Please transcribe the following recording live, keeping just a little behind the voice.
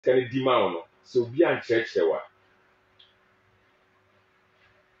Can it demand so be an church there?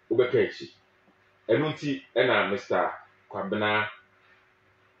 Ubekechi. Enunti ena Mr. Kwabena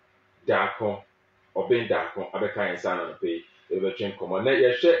Darko Obeng Darko abeka insana no pay ebe twen komo na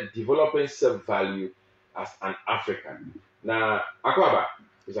ye share developing self value as an African. Na akwaba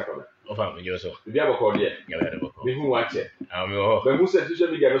isakoba. Ofa me yoso. Bi aboko de. Ya be aboko. Me hu wache. Me ho. Me hu se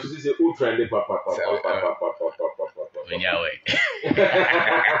social media no so say o trend papa. Onya we.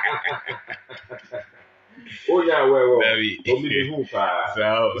 Onya we. Baby. Omi bi hu pa.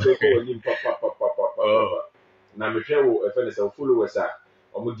 So ko woni papa. Na me hwe wo e fe ne se followers a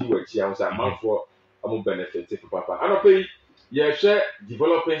omo di wachi am say amanfo omo benefit papa. Anope ye share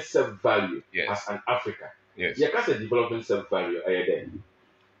developing self value as an African. Yes. Ye ka say developing self value aye den.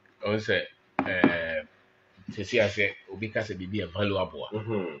 On say say obi ka say bibi e valuable.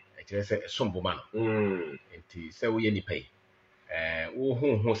 E kire say sombo ma no. Enti say wo ye ni pay. Wo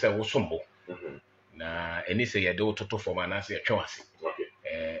hu say wo sombo. Na eni say ye de wo toto form na say twa ase. Okay.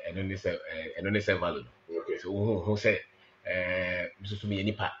 Eno ni say value. Okay. So wo say biso me ye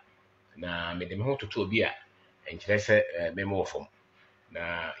nipa. Na me de me ho toto obi a enkire say me mo form.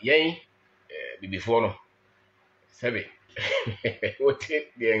 Na yen bibifo no sebe wote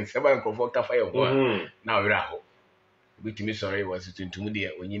de nsaba nkofo kafa ye ho na owera ho bitimi sorry was tuntum de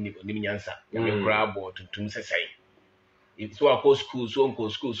onyini nyansa ya me kra bo tuntum sesai so akọ school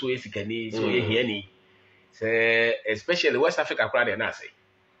so esikani so ye hiani say especially West Africa kra de na say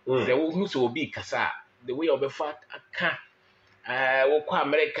say wo hu so obi kasa the way obefa aka wo kọ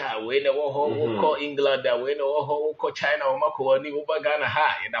America we na wo ho wo kọ England we na wo ho wo kọ China wo makọ ni wo ba Ghana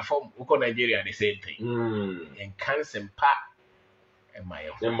ha in that form wo kọ Nigeria the same thing and cancer pa emaye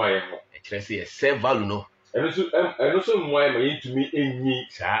ho e kire say self value no eno so mmoa ma yintumi enyi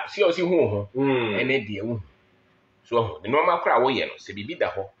sa si o si hu ene de hu so ho no ma kra wo ye no se bibi da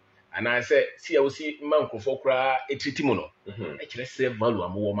ho ana se si o si mankofo kra etriti mu no e kire self value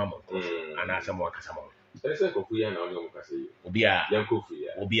amwo ma mo ana se mo akasa mo ese kofu ya na onye mo kasa yi obi a yankofu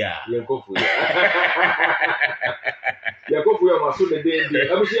ya yankofu ya maso de de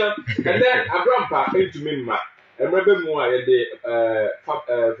abusia ene abrampa entumi mma emrebe mu a ye de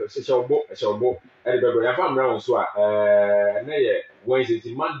seshawbo e de bego ya fa mra won so a na ye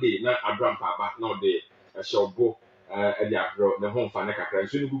Wednesday Monday na abrampa ba na de seshawbo e de abro na ho mfa na kakra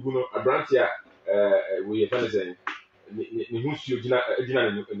nso ni gugu no abranti a we ye fa ne ni hu suo gina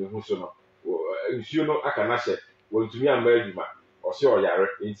ne hu so no nsuo no aka na hye wontumi amba adwuma o se o yare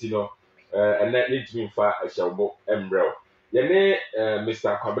enti no ene ntumi mfa ahyawbo embrel ye ne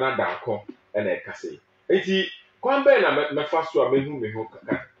Mr. Kwabena Darko ene kase enti kwambe na mefa so a mehu me ho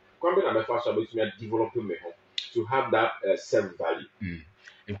kaka kwambe na mefa so a betumi develop me ho to have that self value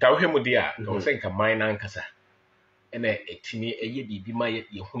nta wo hwemu dia ka wo se nka man na nkasa ene etini eye bibi ma ye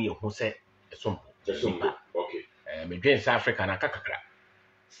hu se esompo okay me dwen South Africa na kakakra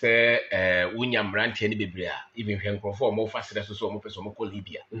se wunya mrantie ni bebre a even hwe nkrofo mo fa sere so mo peso mo ko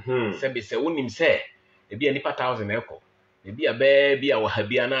Libya se be se wonim se e bia nipa 1000 eko e bia be bia wo ha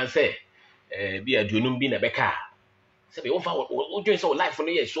bia na se bia duonum bi na beka se be wo fa wo dwen se life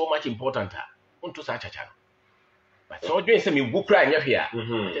no ye so much important a unto sa chacha but so dwen se me gukura anya hwe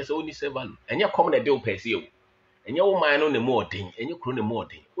a se woni se value anya kom na de wo pese wo anya wo man no ne mo odin anya kuro ne mo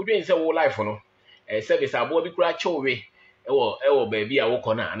odin wo dwen se wo life no se be sa bo bi kura chowe ewo baby a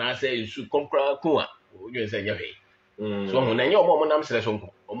wokọ na na say nsu konkra ku a odwen say nyawe so ho na nya omo nam sere so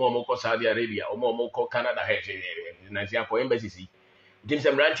nko omo kọ Saudi Arabia omo kọ Canada he na sia kọ embassy si dim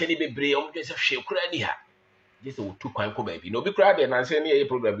se mranche ni bebre omo dwen say hwe kura ni ha je se wotu kwan kọ baby no obi kura de na say na ye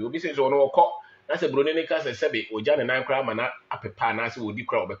program bi obi say so no kọ na say bro ne ka say sebe oja ne nan kura ma na apepa na say odi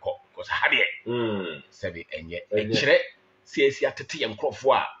kura obekọ cause ha de sebe enye ekire si atete ye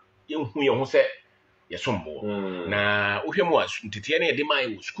nkrofo a ye hu ye ho say yesombo na uhwemu a ntete na yede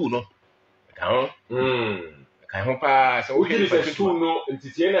mai school no ka ho pa so uhwemu fa school no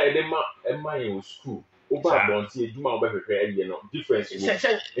ntete na yede mai school oba bonti eduma obehwehwe aye no difference wo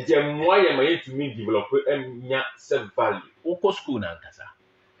enti emwa ye ma yetumi develop nya self value uko school na nkasa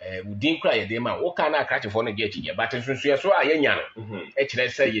udin kra yede ma wo ka na akrachefo no ge achiye but nsunsu ye so ayenya no e kire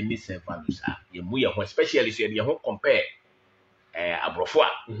say ye ni self value sa ye mu ye ho especially so ye ho compare abrofo a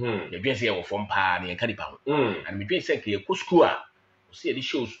ye dwen se ye wo fom pa na ye ka dipa ho and me dwen se ke ye ko school a o se ye di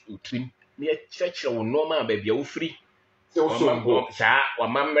shows utrim na ye kire wo normal ba bia wo free so so sa wa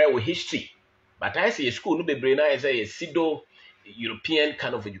mamre wo history but I say school no bebre na say ye sido European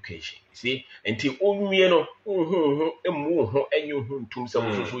kind of education you see until onwie no emu ho enyu ho ntum se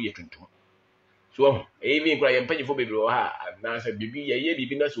wo so ye tuntum so even kra ye mpanyefo bebre wo ha na say bibi ye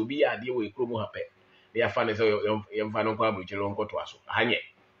bibi na so bi ya de wo ekro mu ha pe ya fa ne so ye mfa no kwa abrochiro nko to aso hanye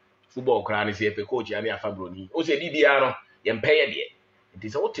football kra ne se pe coach ya ne afa broni o se bibia no ye mpeye de nti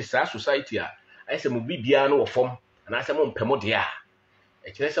se wote sa society a ai se mo bibia no wo fom ana se mo mpemo de a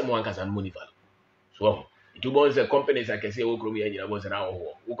e kire se mo ankasa no money value so itu bon se companies akese wo krom ya nyina bon se na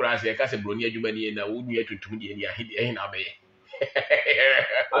wo wo kra se ka se broni adwuma ni na wo nua tuntum de ni ahe na be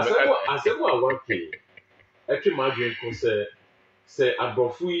asemo a wake etwe madwen ko se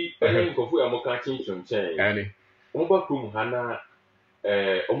abrofo yi nkofo ya mo ka chinchon chen ani mo ba krom ha na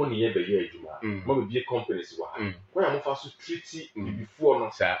omo ne ye be ye adwuma mo be bie companies wa ko ya mo fa so treaty before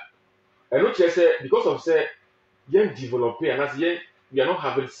no sa eno che se because of say yen develop and as yen we are not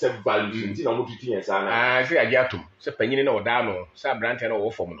having self values until na mo treaty yen sa na se agi atom se panyini na oda no sa brand na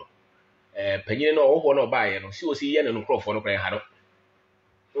wo fom no panyini na wo ho na oba ye no si o si ye no krofo no kra ha no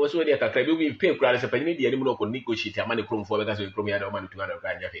o so dey kakra bi pay kra se panyini de anim no ko negotiate amane kromfo be ka so krom ya da o man 200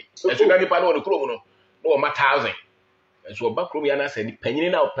 kra nya fe so ga ni pa no krom no no ma 1000 so ba krom ya na se ni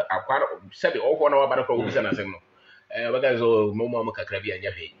panyini na akwara se be o ho na wa ba na kra wo bi se na se no ba ga so mo kakra bi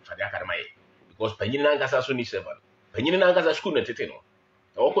anya fe fa da akara mai because panyini na ngasa so ni seven panyini na ngasa school na tete no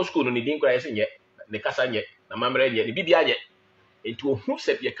o ko school no ni din kra yese nye ne kasa nye na mamre nye ni bibia nye enti ohun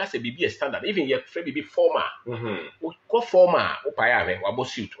se ye kasa bibia standard even ye free bibi formal ko formal o pa ya we wabo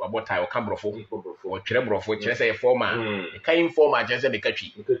suit wabo tie o kambrofo o twere brofo kire se ye formal e kan informal je se de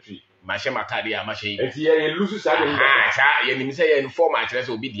katwi ma she matade a ma she enti ye lusu sa de sa ye nim se ye informal kire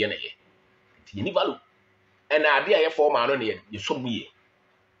se obi de na ye enti ye ni value and ade a ye formal no ne ye so mu ye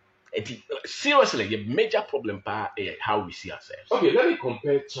enti seriously the major problem pa how we see ourselves. Okay, let me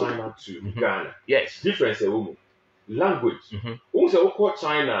compare China to Ghana. Yes, difference woman language who say we call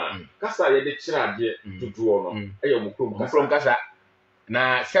China kasa ye de kira de dodo no e ye mukrom kasa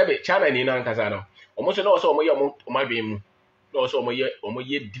na sebe China ni na kasa no omo so na so omo ye omo adwen mu na so omo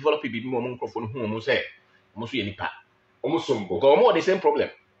ye develop bibi mu omo microphone hu omo say omo so ye nipa omo sombo go omo the same problem.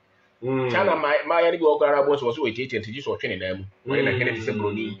 China ma ya ni bi okara bo so we tete ntiji so twene na mu we na kene se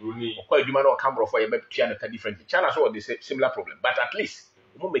broni okwa adwuma na o camera for ye be tua na different. China so the similar problem but at least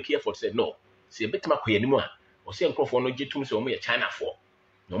omo make effort say no se betima koye ni mu a o se nkrofo no gitum se omo ye China for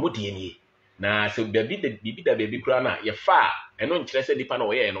na omo de ni na se bibi da baby kura na ye fa eno nkire se nipa na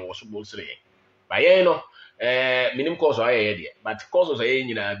o ye no wo so bo sire ba ye no minim course o ye de but course o ye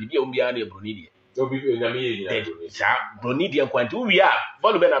nyina bibi o mbia na e broni de obi nyame ye nyina broni sa broni de kwanti wi a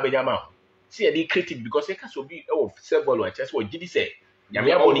value be na benyama see e dey critic because e ka so bi e wo self value a chese wo gidi say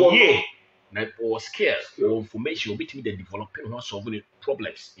nyame aboni ye na or skills or information obi timi dey developing one solving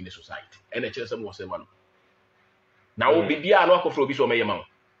problems in the society and e chese mo self value na wo bibia na akofro obi so meye ma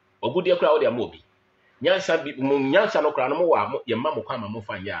ogude kra wo de ama obi nyansa no kra no mo wa ye ma mo kwa ma mo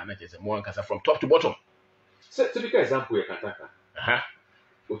fan ya na chese mo ankasa from top to bottom. Typical example ye kataka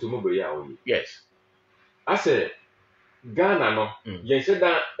automobile ya oyi yes ase Ghana no yen se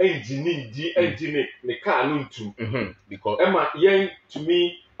da engine ne car no ntu because ema yen to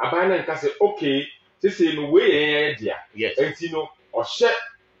me abana nka se okay say no we yen dia yes enti no o hye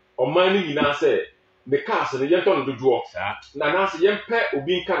oman ni nyina se the cars ne yen ton dodo na na se yen pe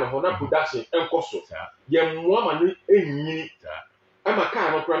obi nka no ho na production enkoso yen mo ma ne enyini ema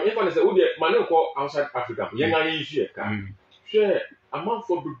car no kram even say wo de ma ne nko outside Africa yen anya yi hye car hwe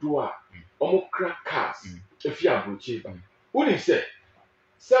amanfo dodo a omo kra cars if you are broche who dey say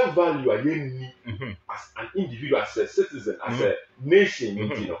self value again as an individual as a citizen as a nation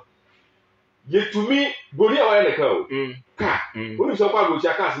you know yet to me body away na car car who say kwa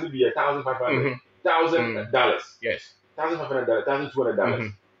broche cars ni be $1,500 yes $1,500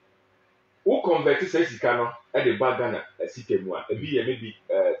 $1,200 who convert say sika no e dey bag Ghana sika mu a e be maybe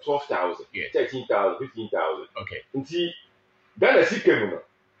 12,000 13,000 15,000 okay nti Ghana sika mu no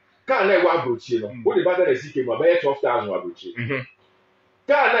car na e wa broche no wo dey bag Ghana sika mu about 12,000 wa broche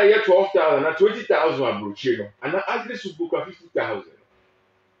car na ye 12,000 na 20,000 wa broche no and actually should book 50,000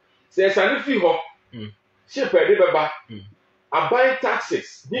 say sani fi ho shape e dey beba abuy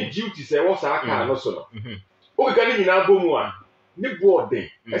taxes ni duty say wo sa car no so no o ga ni nyina bomu a ni board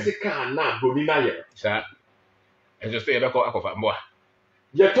e se car na boni na ye sa e just say e be ko akofa mbo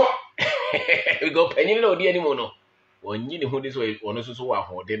ye to we go penyin no di animo no onyi ne ho dis way ono so wa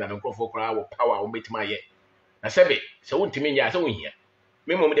ho de na nkrofo kra wo power wo betima ye na sebe se wontimi nya se wonhia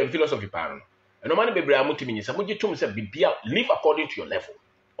me mom dem philosophy pa no eno man bebre amutimi nya se mo gitum se bibia live according to your level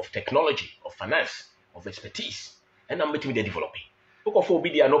of technology of finance of expertise and am betimi de developing ko for obi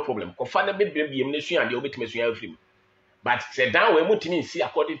dia no problem ko fa na bebre biem ne sua de obetimi sua afrim but se down we mutimi see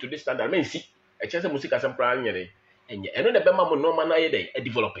according to this standard men see e chese musika sem pra nyere enye eno na be ma mo normal na ye dey e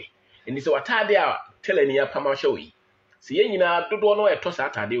developing eni se watade a telani ya pama hwewi se ye nyina dodo no eto sa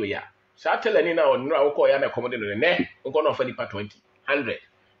atade we ya sa telani na onra wo ko ya na komode no ne nko no fa nipa 20 100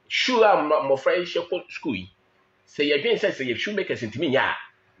 shoe am friend school say you been say you shoemakers into me ya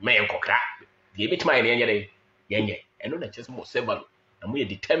man kokra the bit my yenye and no just more several and we are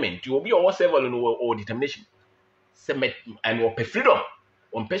determined to be our several or determination se and or freedom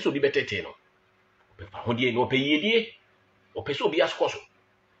on person be better no ho die no pay yedie o person be askoso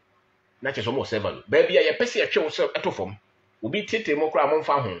na che so more several baby ya pese ya twe so etofom obi tete mo kra mo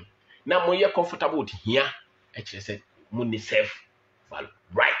fa ho na mo ye comfortable here e kire say mo ni self value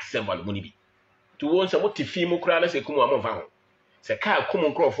right self value mo ni bi to won say mo ti fi mo kra na say kumu mo fa ho say ka kumu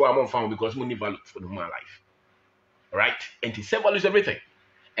nkrofo a mo fa ho because mo ni value for the human life, right? And the self value is everything,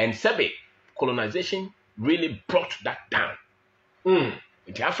 and sebe colonization really brought that down.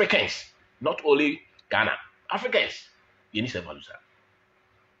 The Africans, not only Ghana, Africans, you need self value, sir.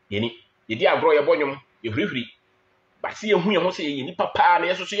 You need agro your bonyum, you hurry. But see, who you say you need papa, and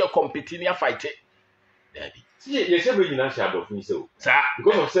you see competing, you fight it. See, you say we not share of me so, sir,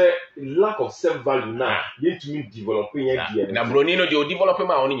 because of say lack of self value now. You need to be developing again. Now, Bronino, you developing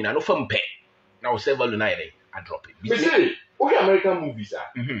my own in an often pay. Now, self value now, I drop it. But say, okay, American movies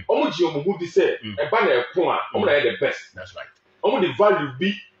are. Almost your movie say a banner point, only the best. That's right. Only the value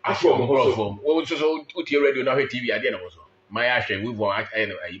be as well. What so put your radio now TV at the end of my ash we want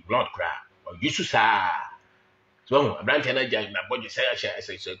a blood cry or you to say. So a brand energy na body say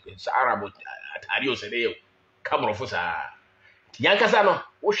Arab at Ario say come off us Yankasa no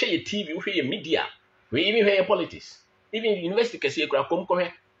wo hwe your TV wo hwe your media we even hear politics even university kase kura kom ko he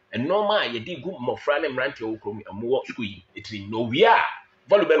and normal ye di good mo fra na mrante wo krom mo school yi etri no we are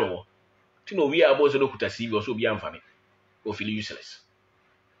value be no ti no we are bozo no kuta CV so bi amfa me o feel useless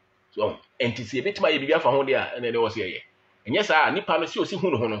so entity bit my bibia fa ho de a na was here enye sa nipa no si o si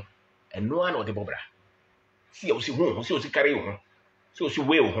hu no ho no eno ana o de bobra si o si hu si o si carry ho si o si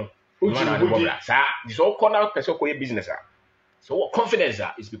we ho no ana de bobra sa this all corner person ko business so what confidence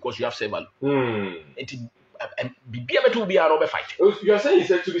is because you have self value and bibia beto bia no be fight. You are saying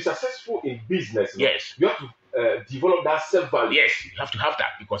that to be successful in business, yes, you have to develop that self value. Yes, you have to have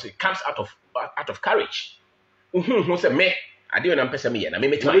that because it comes out of courage. Who say me ade na mpesa me na me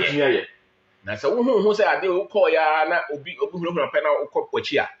metima ye na say who say ade wo call ya na obi hunu pe na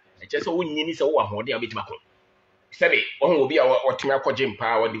ukwachi a e che say wonyini say wo ahode a betima ko sebe wo obi a wotima akwaje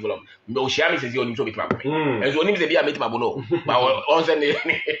mpa wo develop me o shia me say onim so betima ko enzo onim say bia metima bo no ba on say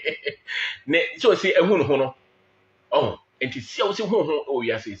ne so say ehunu ho no enti see wo say hu o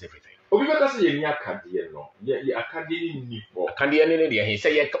ya say is everything obi beka say ye ni akade no ye akade ni nipo akade ne de he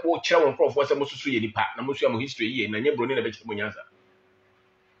say ye wo kire won profo say mo susu ye nipa na mo su am history ye na nye broni na be kire mo nyanza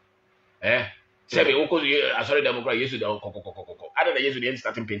sebe wo ko asori democrat yesu da kokokokoko ada na yesu de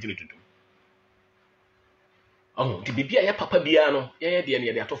starting painting tutu ti bibia ya papa bia no ye de ne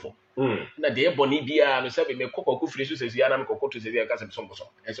ye de atofo na de ye boni bia no sebe me kokoko firi so sesi ana me kokoto sesi ya kasa somboso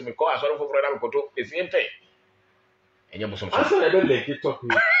enso me ko asori foforo na me koto esi mpe enye bosom so asa na be link talk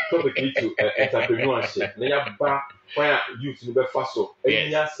to entrepreneurship na ya ba when youth no be faso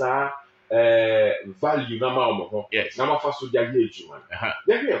enya sa value na ma omo ho na ma faso dia ye ejuma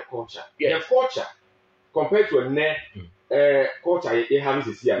there be a culture the culture compared to culture ye have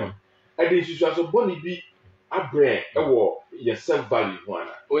this here and the situation boni bi abre ewo your self value ho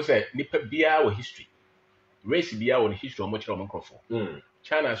ana o say nipa bia wo history race bia wo history omo kire omo krofo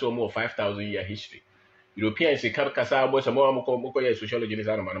China so more 5,000 year history. Europeans say kasa boy some more sociology is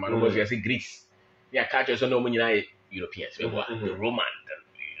man because they say Greece. Yeah, culture so no money Europeans. The Roman,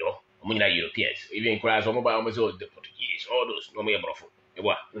 you know, money Europeans. Even class some about the Portuguese, all those no more brofo. E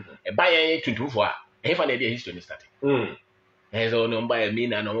wa. E buy any to for e fa na dey history ni start. So no buy me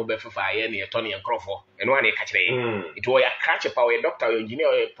na no mo be fa ye na Tony and Crofo. E no na catch dey. It was a catch power a doctor, or engineer,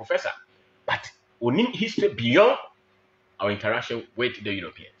 or a professor. But we need history beyond our interaction with the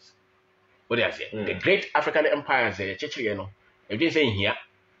Europeans. What they say? The great African empires, you know, if they say here,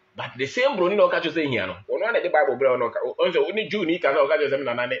 but the same Bruni no catch say here, no. One of the Bible, bro, no. Also, only Jew need can catch them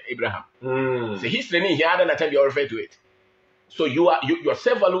Abraham. The history here, then I tell you refer to it. So your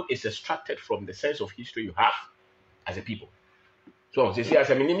self-value is extracted from the sense of history you have as a people. So they say as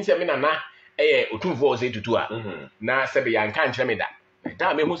a minimum say me na otunfo say tutua na say be yan kan kire me da.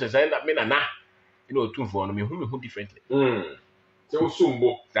 Da me hu say that me na you know otunfo no me hu differently. So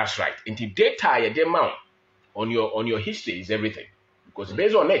sumbo. That's right. And the data you get on your history is everything because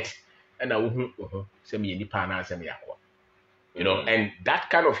based on it and say me nipa na say me yakwa. You know, and that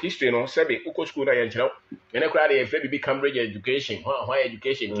kind of history, you know, say be uko school na yan chiro. When I crowd if be Cambridge education, high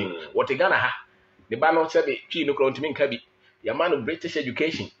education thing. What they gonna ha? The ba no say be ki no kro ntimi nka bi. Your man of British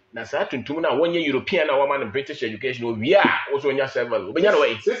education. Na sa tuntum na one year European na one man of British education. We are also nya several. Obe nya no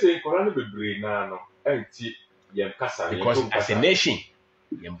way. Say koran be bre na no. Enti. Because as a nation,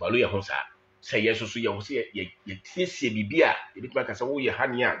 yɛn value yɛ ho saa sɛ yɛ soso yɛ ho sɛ yɛ tiesie biribi a yɛbɛtumi aka sɛ woyɛ ha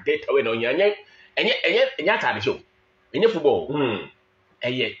ne a data wei na ɔnyɛ ɛnyɛ atade hyɛ o ɛnyɛ football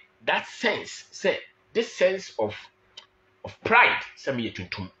ɛyɛ that sense sɛ this sense of pride sɛ meyɛ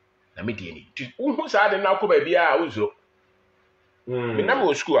tuntum na me deɛ ni nti wohu saa de na akɔ baabi a wonsuro me na me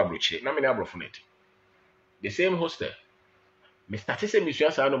wɔ school aburokyire na me ne aborɔfo no ati the same hostel me start sɛ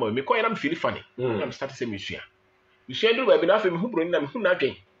mesua saa no ma me kɔyɛ na me feel funny na me start sɛ mesua duru baabi na afei me hu broni na me hu na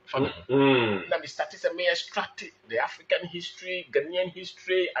adwen na me start sɛ me extract the African history, Ghanaian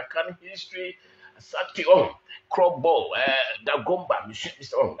history, Akan history, Asante crop ball, Dagomba,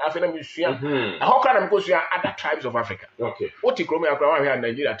 afei na mesua ɛhɔ kora na mekɔsua other tribes of Africa. Okay. Wote kurom ya kora wa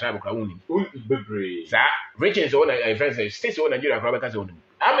Nigeria tribe kora wonim. Bebree. Saa regions of friends states of Nigeria kora bɛka sɛ wonim.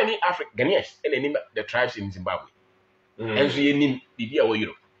 How many African Ghanaians and the tribes in Zimbabwe? And so yɛnim bibi a wɔ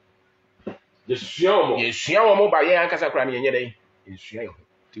Europe. Yɛsua wɔn ba yɛn ankasa kora ne yɛnyɛ dɛn yɛsua yɛn.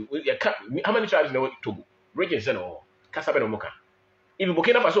 How many tribes in the Togo? Regions in the kasa bɛ na wɔn ka. Even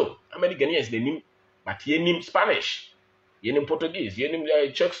Burkina Faso, how many Ghanaians yɛnim? But yɛnim Spanish, yɛnim Portuguese,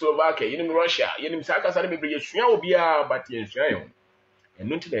 yɛnim Czechoslovakia, yɛnim Russia, yɛnim saa kasa ne bebree yɛsua obiara but yɛnsua yɛn ho.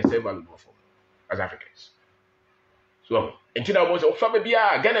 Ɛno nti na ɛsɛ valuable for as Africans. So nti na wɔn sɛ ɔfa baabi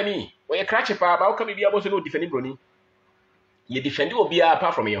a Ghana ni wɔyɛ krakye paa ba ɔka baabi a wɔn sɛ no defend broni. Yɛ defend obiara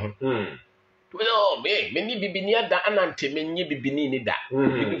apart from yɛn ho. Oh, me ni bibini ada anante me ni bibini ni da.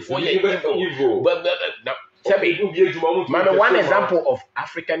 Before evil. But Mama, one example of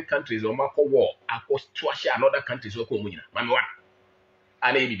African countries or Marco war, I was to share another countries who come in. Mama, one.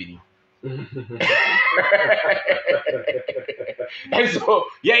 And bibini. And so,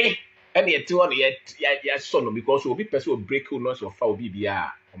 yeah, and yet two on yet son because will be person will break who knows of foul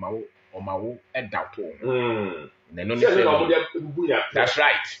BBR or my head doubt. That's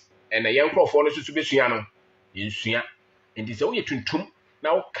right. And a young crowd for us to be Siano in Sia. And this way to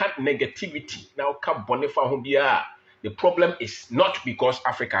now can't negativity, now can't bonifa who be. The problem is not because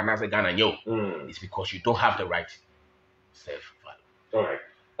Africa has a Ghana, it's because you don't have the right self-value. All right.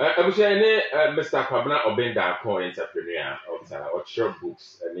 I was saying, Mr. Kwabena Obeng Darko, entrepreneur of short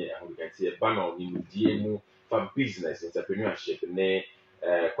books, and we can see a banner in DMO for business entrepreneurship. And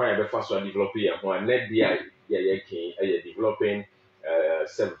quite a fast one developing and one net developing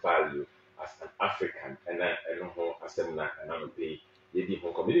self-value as an African and as a pay.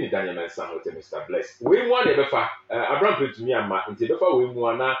 Community Daniel and Sam with Mr. Blezz. We want a befa. Abraham put to me and Martin. The befa we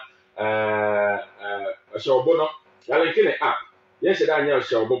want a show bono. I'll kill it up. Yes, Daniel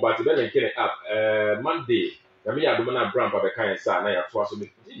show, but the kill it up. Monday. The me Abdomana Abraham Babeka and Sam. I have forced me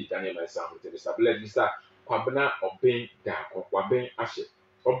Daniel and Sam with Mr. Blezz. Mr. Kwabena Obeng Darko. Kwabena Ashe.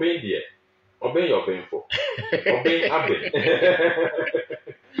 Obeng dear. Obeng your Obeng for. Obeng Abeng.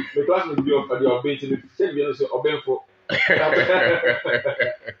 The class will be of the Obeng to me. Tell me also Obeng for.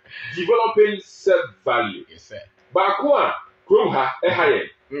 Developing self-value. Yes, Bakwa, Krumha, Ehaye.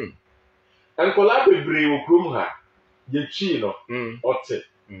 And collaborate with Krumha, Yechino, Otte,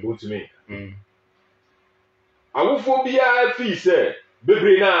 go to me. I will phobia fee, sir.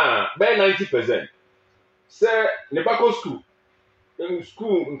 Bebrina, by 90%. Sir, Nebako school. In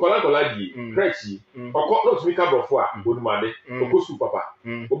school, in Colagolagi, Cretchy, or not to make up of what, good money, or go school, papa,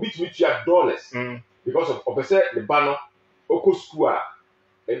 or beat me $2. Because of opposite the banner, Oko Square,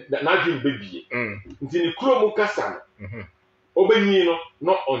 na dream baby. Until the Kuromu Kasan, Obenino,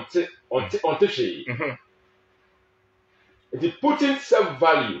 not on Teshe. It's putting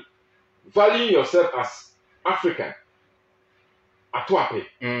self-value, valuing yourself as African, Atwape,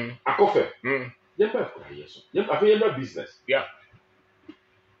 Akofe, Yemba business. Yeah.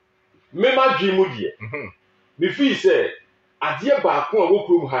 Mema dream mudie. Before say, Adia Bakon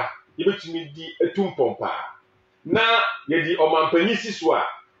Wokum ha. Yebetumi di etum pompa na ye di omampani siso a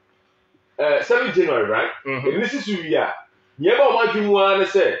 7 January right ni siso wi a ye ba omadwemu a ne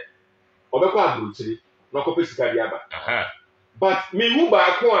se obekọ aburuchiri na kope sika dia ba but me hu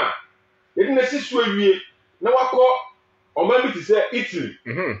ba ko a ye di na siso awie na wakọ omami ti se Italy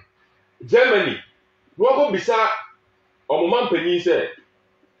Germany no wakọ bisa omampani se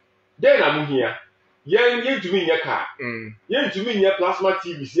den na muhia yentumi nya car yentumi nya plasma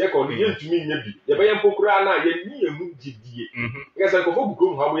TV se ko yentumi nya bi ye be yempokura na ye ni emu gidie ngasa ko fo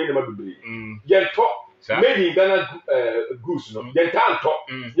bukom ha mo ye na bebre ye to made in Ghana goods no ye tan to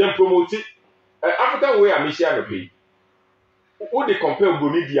ye promote African way amisia no be wo de compare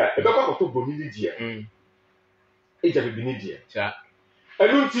boni dia e be kwa to boni dia e ja bi ni dia cha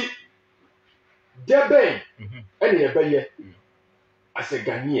enunti deben ene ye be ye as a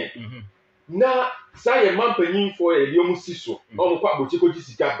Ghanaian na say man panyin for e liom siso on kwa bochiko ji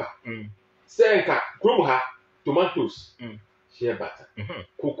sika ba say nka krom ha tomatoes share butter.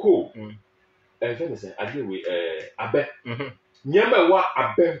 Cocoa. Venison, I deal with abe. Nyama wa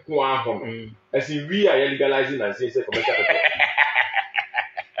abe kwa hon. As in we are legalizing and saying commercial.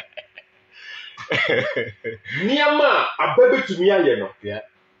 Nyama abe to me aye no. Yeah.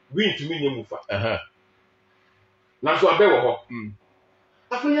 We to me nyamufa. Na so abe wo ho.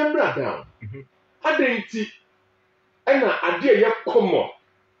 Afa yambra down. Adenti ena ade ye common.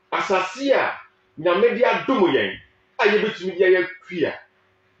 Asase a nyame de adomo yen. Aye betumi de ye kwia.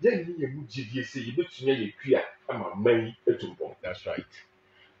 That's right.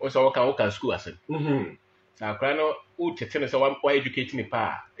 Also, what can school as now, Crano, who tell us why educating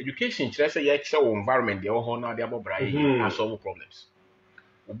a education, just a actual environment, the whole now the above has solve problems.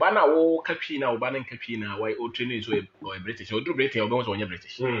 Ubana wo Capina, Ubana and Capina, why all training or British or do Britain or when you're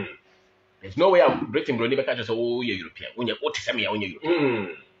British. There's no way of Britain will never catch us all European. When you're Otisami, when you're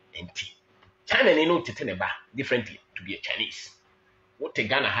European. Empty. China, they know Titaneba differently to be a Chinese. What a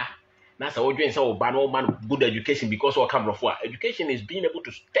Ghana ha? That's how we say man good education because we come from. Education is being able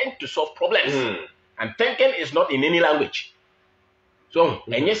to think to solve problems, and thinking is not in any language. So,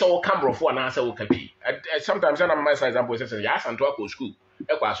 and yes, we come from and answer we can. Sometimes when I'm my example, say yes, and to go school.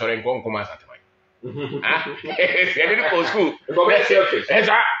 I go sorry, and come as at mine. Ah, I didn't go school. But selfish.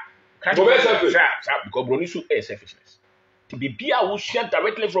 Because Brony soup is selfishness. To be who share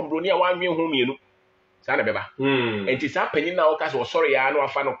directly from Brony, one me home, you know. Sana beba. And it's happening now because we're sorry, I know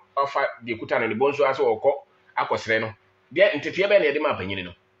offer the Kutan and the Bonzo as well, Aquasreno. There, Intitia Ben Edema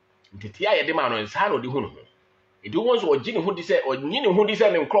Penino. Intitia Edema and Sano di Huno. It was what Jimmy Hood said, or Nino Hood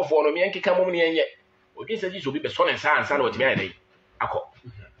said, and Crawford, or Yankee Camoni, and yet. Or this is to be the son and son of Tiani. Ako.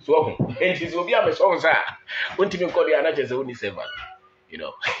 So, and it will be a song, sir. Won't even call the another only 7. You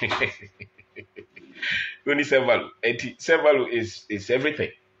know. Only 7. 7 is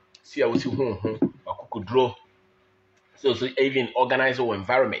everything. See, I will see could draw. So even organize our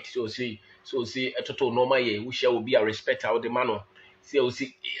environment. So see a total normal year, which will be a respect out the manner. See,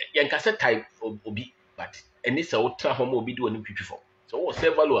 young cassette type obi, but and this outer home will be doing people for. So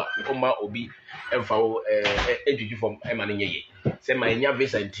several Oma obi and for education from Emmanuel. Say my near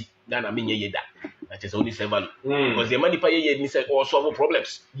Vicente, then I mean ye that is only several because the money pay ye said all solve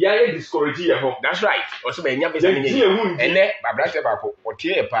problems. Yeah, discourage you. That's right. Also, my near Vicente and then my brother or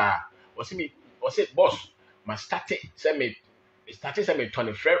tear pa or see me. Or say, boss, my started 20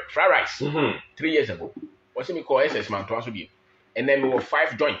 fried rice 3 years ago. Or say me call SS man to answer you. And then we were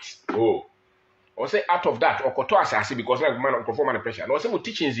 5 joints. Oh. Or say out of that, or koto assassin because like man conform under pressure. And or say we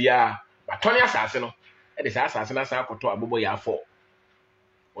teachings here, but Tony assassin. And this assassin as I koto abobo ya 4.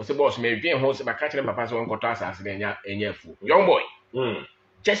 Or say boss, me bien home say my catching papa so koto assassin and fool. Young boy.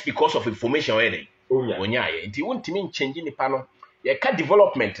 Just because of information already. Oh yeah. And you won't mean changing the panel. Yeah, cat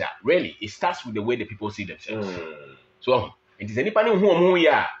development really it starts with the way the people see themselves. So it is any panel who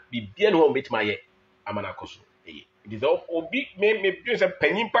ya be bien home with my amanakoso. It is all big maybe a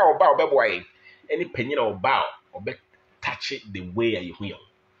penny power bow boy any penny or bow or be touch it the way you hear.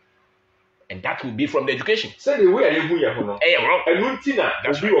 And that will be from the education. Say the way you hear no. And Muntina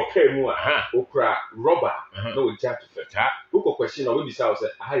that's be okay more okra rubber no chat to book question or we say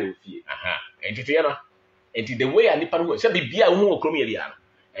how you feel. And and the way I nipa no say bibia hu okrom area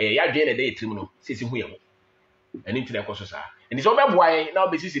no ya dwen na dey trim no sisi hu yemo and internet koso sa and it's all be boy na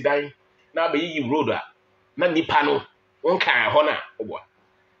be sisi dan na be yi road na nipa no wonka ho na oboa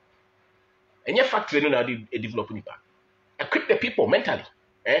enye factory no na dey develop nipa equip the people mentally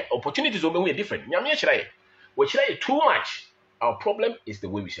opportunities will be different nyame chiraye we chiraye too much our problem is the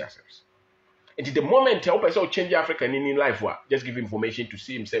way we see ourselves and the moment a person change Africa in life just give information to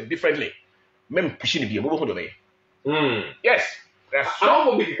see himself differently. Mem pushing be mobile hold yes. I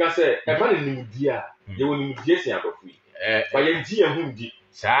don't be can say a man in India, you will need yes and free. But you see whom di.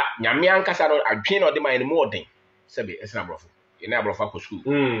 Sir, Yamian Casano, I train or the mind more thing. Sabi, it's not brothel. You never for school.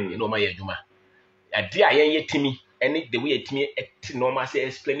 You know my Juma. A dear ye Timmy, and the way it me normal say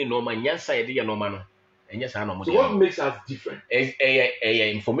explaining normal, yes, I did normal. And yes, I know. So what makes us different?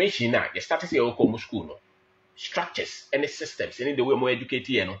 Information now, you start to say, oh, school, no structures, any systems, any the way more educated,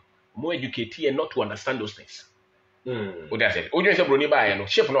 you know. More educated and not to understand those things. What does it? What do you say, Bruni buy no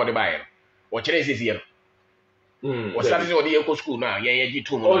ship not the buyer? What Chinese is here? What's that? The eco school now? Yeah, you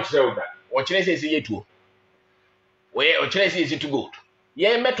too. What Chinese is here too? Where Chinese is to go?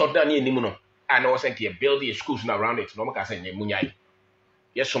 Yeah, method done in Nimuno. And I was saying, build the schools around it. No more saying, Munyai.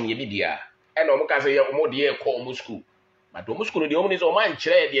 Yes, some ye media. And no more say, more dear call school. But the school, the only is on man,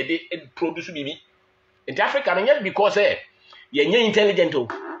 chair, the produce me. In Africa, and yet because you're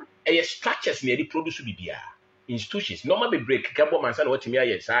intelligent. Structures near the produce be there. institutions normal be break kabo man say what me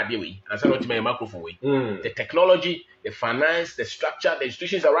aye say ade we and say what me microphone we the technology, the finance, the structure, the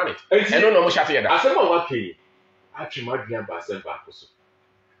institutions around it. And no more shouting at that. I said, what pay? Actually, my dear Basen Bacoso.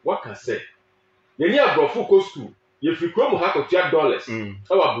 What can say? You need a Brofuko school. If you come have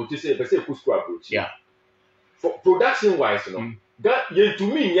 $2, our booty say, but say, school approach. Yeah. For production wise, you know, that you to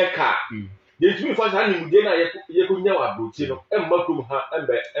me in your car. You to me for having you could never boot, you know, and Makum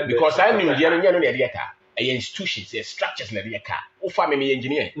and because I knew the other car. Institutions, structures in the car. Oh, family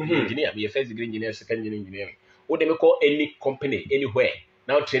engineer, engineer, be a first degree engineer, second degree engineering. What they may call any company anywhere.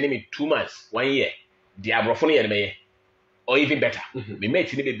 Now training me 2 months, 1 year. The abrophony and or even better. We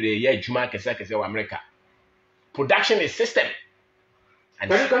made it be a year, Juma, Kesa, America. Production is system. And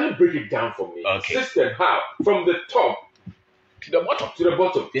can you break it down for me? Okay. System, how? From the top to the bottom. To the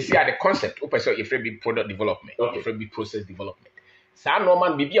bottom. This is the concept. Open so if it be product development, if it be process development. So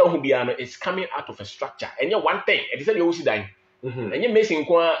normal bibia who be is coming out of a structure. And you one thing, it is a you see dying. And you missing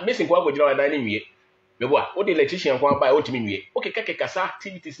kwa go jira dining we. Meboa, what the electrician kwa buy what me. Okay, kasa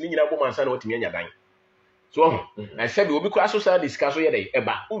activities ni nyina bo man say what me anya dan. So I said we will be class social discuss here dey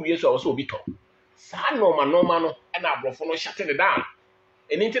eba. Who we so also be talk. Sa normal no and abrofo no shutting it down.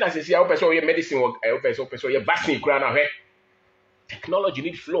 Anything as say person we medicine work, person we vaccine kura na hwe. Technology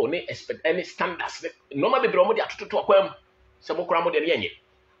need flow, ne expect any standards. Normal be bro dey atoto akwam. So mo kura mo dey yenye.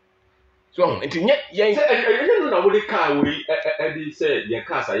 So enti nye yen say na we dey car we dey say your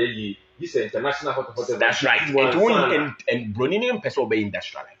cars are ye this international hot. That's right. It won't and Broninian person be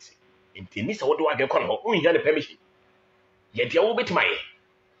industrialized. Enti ni say what do I get call who hear the permission. Ye dey wo betima ye.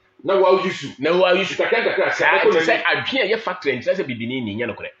 Na wa use. Kakra say adwea ye factory enti say bibini ni nya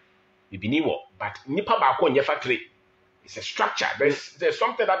no kore. Bibini wo but nipa ba ko nye factory. It's a structure. There's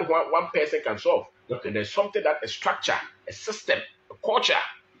something that one person can solve. Okay. And there's something that a structure, a system, a culture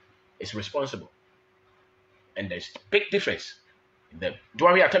is responsible. And there's big difference in them. Do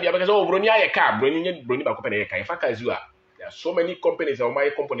I tell you because Bronia a car, Brony ba company in fact as you are. There are so many companies or my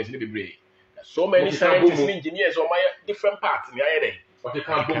companies in the There are so many scientists and engineers on my different parts in the area. But you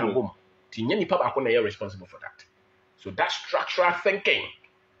can't boom. Tinyani papa are responsible for that. So that structural thinking,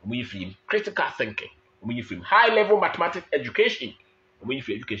 we feel critical thinking. We from high level mathematics education, we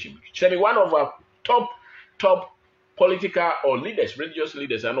from education. Tell me one of our top political or leaders, religious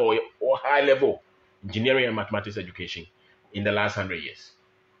leaders, and or high level engineering and mathematics education in the last 100 years.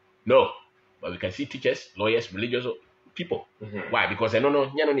 No, but we can see teachers, lawyers, religious people. Why? Because they don't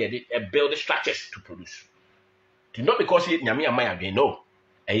know they build the structures to produce. Not because nyame amaya again. No,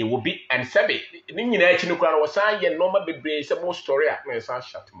 and it will be and sabi. Ni na echi no kra was say normal bebre say more story at me say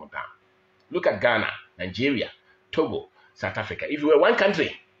shut them down. Look at Ghana, Nigeria, Togo, South Africa. If you were one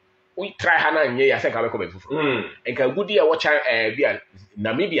country, we try Hana and Yea, I think I'll come from. And can good dear watch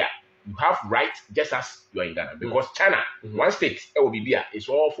Namibia, you have right just as you are in Ghana. Because China, one state, it will be beer, it's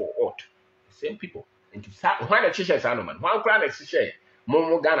all for all. The same people. And why the teacher is man? One crown is share,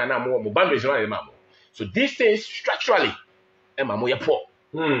 more Ghana, now more boundaries around the mammo. So these things structurally, and Mammo, you're poor.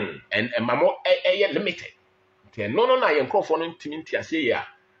 And Mammo, limited. No, I am called for to say, yeah.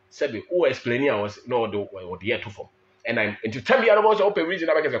 Said the who explaining was no the year to form. And to tell me about the open reason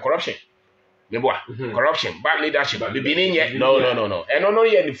about the corruption. Corruption, bad leadership, the beginning yet. No. And not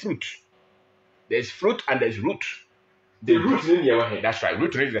only the fruit. There's fruit and there's root. The root in your head. That's right.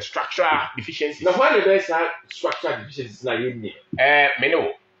 Root is the structural deficiencies. Now why the best structural deficiencies now in here? Meno.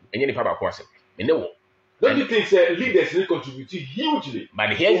 And you papa kwase. Meno. Don't you think leaders will contribute hugely?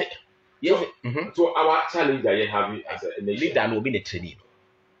 But here's so our challenge that you have as a leader will be the training.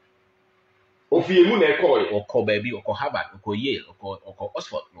 Ofiemu na ekoye oko baby oko Harvard oko Yale oko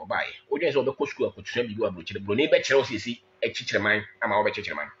Oxford no buy oje so be school oko tire bi wa brochire bro ne be kire o sisi echichire man ama wo be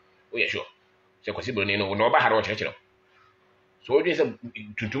chichire man o ye sure se kwesi bro ne no ba hara o chichire so oje se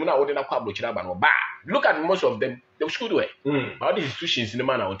tuntum na wo de na kwa brochire aba no ba look at most of them they school way but these institutions in the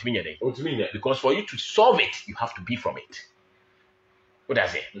man na ontimi nya because for you to solve it you have to be from it what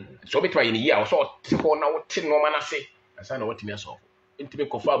does it so betwa in year so te ho na wo te no ma na se asa na wo timi solve intime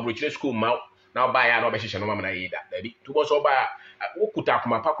kofa brochire school ma now buy no be hye no mama na yi da dabi to bo so ba wo kuta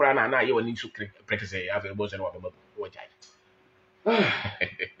akoma pakora na ye wani su practice available so no wa bo jai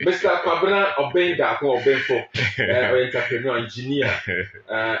Mr. Kwabena Obeng Darko Obenfo entrepreneur engineer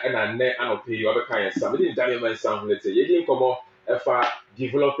and an pay you other kind of stuff we didn't tell you sound let's say you didn't come on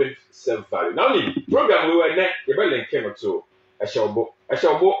developing self value now the program we were next you better came to a show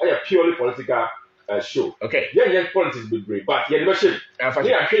a purely political show. Okay. Yeah, politics be brave, but yeah, never shame.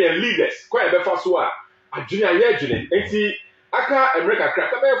 Yeah, leaders. Quite a fast one. I junior year junior. And see, aka America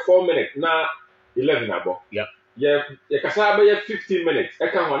crack about 4 minutes. Now 11 abo. Yeah. Yeah, kasa about 15 minutes. I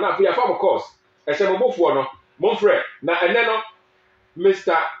can't one. Now we have farm course. I say both one. mon frère na ene no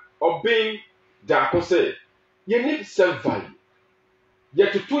Mr. Obeng Darko say you need self value ye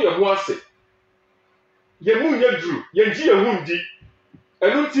tutu ye ho ase ye mu nya duru ye ngi ye hu ndi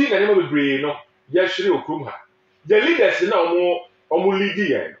enu ti na nyama bebre no ye hwere okrum ha ye leaders na omo lead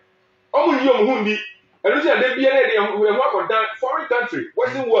ye omo ni omo hu ndi enu ti na de bia na ye ho akodan foreign country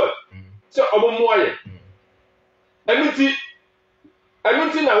western world so omo mo aye enu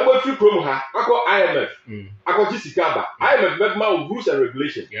ti na wo free krom ha akọ IMF akọ jisika ba IMF make ma rules and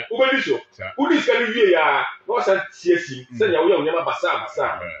regulations wo be so wo dis kan wie ya no san tiesim say ya wo nyama basa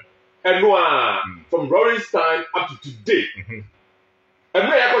enu a from Roaring Time up to today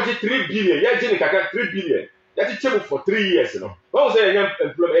enu ya akọ 3 billion ya jini kaka 3 billion ya ti check for 3 years no what say ya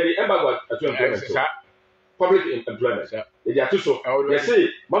employment embargo at employment public employment ye dia to so ye say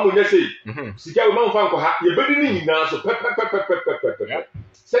mamu nya say sika wo mamu fa nko ha ye bedi ni nyina so pe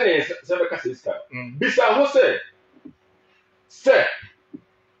say ne say be ka say sika bisa ho say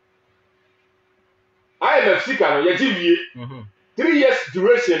IMF sika no ye ji wie 3 years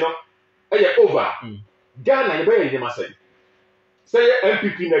duration no e over Ghana ye be ye nyama say ye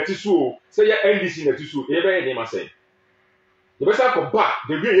MPP na ti so say ye NDC na ti so ye be ye nyama say the best I come back,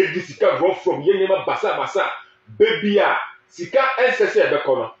 the way you sika draw from ye nema basa baby a sika ensese be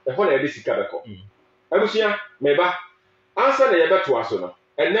kono e ho na ye sika be ko abusia meba answer na ye beto aso no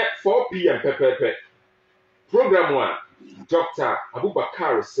ene 4 p.m. pepepe program one Dr.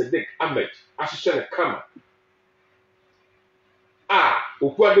 Abubakar Sadiq Ahmed ahihye ne kama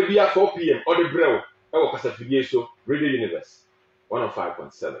okua de bia 4 p.m. o de brew e wo kasa fidie so Radio Universe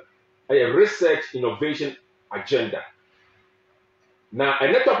 105.7 a research innovation agenda. Now,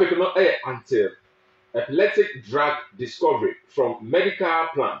 another topic no anti-epileptic drug discovery from medical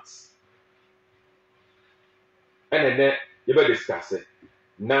plants. And then you better discuss it.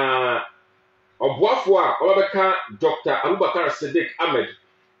 Now, Obuafua, Obabeka, Dr. Abubakar Sadiq Ahmed,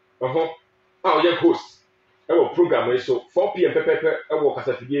 your host. Our program is so 4 p.m. Our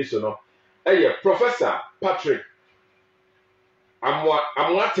classification no. Professor Patrick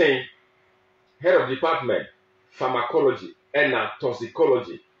Amwaten, head of department pharmacology and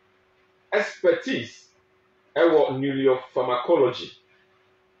toxicology expertise neuropharmacology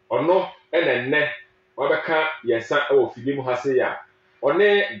ono ene wabeka yensa fidi mu hase ya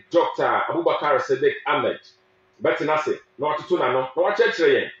one Dr. Abubakar Sadiq Ahmed betinase na watoto na no na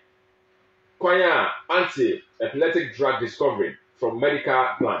wachechire yen kwanya anti-epileptic drug discovery from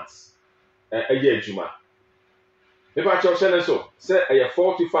medical plants adwuma mepa chọrọ so say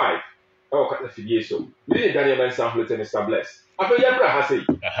 45 kata fidie so me Daniel Benson Hulton Mr. Blezz afa yabra ha sei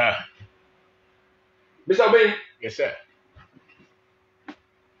Mr. Obeng yes sir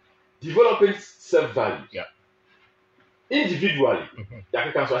developing self value individually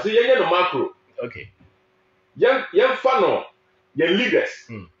ya can so say yenye no macro okay yen fa no yen leaders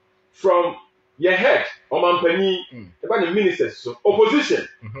from your head or mampani about the ministers so opposition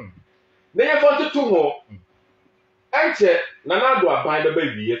na yen fa to ho Enche nanado aban beba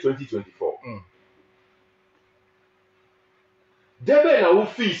wiye 2024. Debe na wo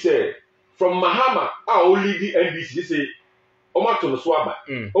fi say from Mahama o lead the NDC say o ma to no so aba.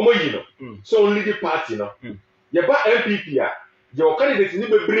 O mo yi no. So lead the party no. Ye ba MPP a ye o candidate ni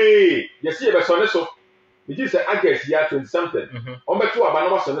bebre ye say ye be so ne so. Me ji say August year 20 something. O meto aba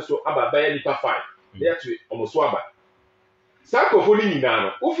na so ne so aba ba ya nipa 5. They actually o so aba. Sakofo ni nyina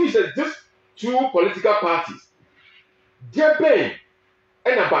no. Wo fi say this two political parties dear Ben,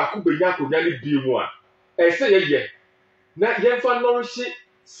 and a baku be yakuni be one. I say, ye, not yet for nourish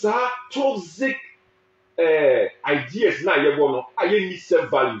sa toxic ideas. Now, you want I need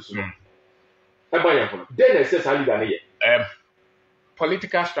self values. Then I says, I leave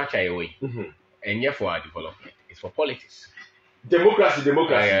political structure away, and yet for our development, it's for politics. Democracy,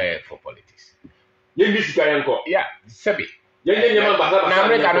 for politics. Yeah, Sebi.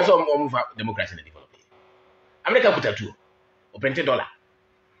 America doesn't democracy and development. America put a two or $20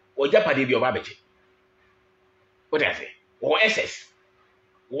 or Japan be of average. What I say? Or SS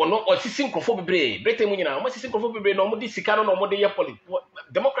or no or sissing for Britain, almost sissing for Britain, no more this Sicano, no more politics.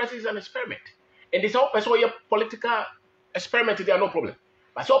 Democracy is an experiment, and this all person political experiment, there are no problem.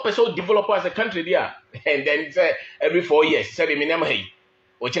 But so person develop as a country there, and then say every 4 years, say me name hey,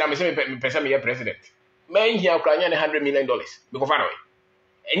 or China person me president. Man here Ukrainian $100 million because far away.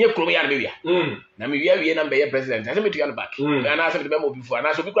 And you Korea area. Na me we number your president. I say me to you back. And I say the memo before. And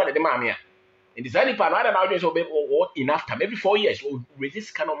I so be quite the man here. In the sunny part, I don't know just enough time. Every 4 years, we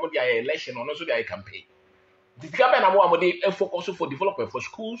resist kind of their election or also their campaign. The government are more focus for development, for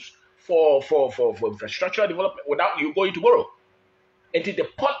schools, for infrastructure development without you going to borrow. Into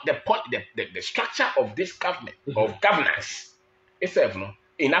the structure of this government of governance itself, no,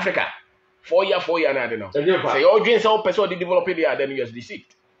 in Africa, 4 years, I don't know. Say all dreams, all person they develop it there, then you just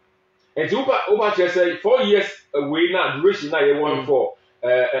deceived. And over just say 4 years away now, duration now you want for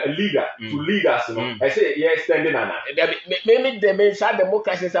a leader to lead us, you know. I say yes, standing on that. Maybe the main side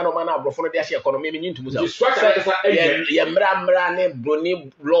democracy is no man abroad for the economy. Maybe into the structure is a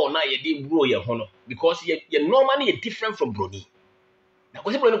Brony law now. You did grow your honor because you're normally different from Brony. Now,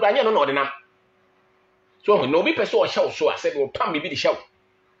 because Brony Branya no the name. So no be person show. So I said, well, Pam maybe the show.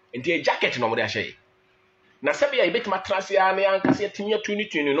 And the jacket no more there say. Now, Sabia, you bet my transia and Cassia Tinia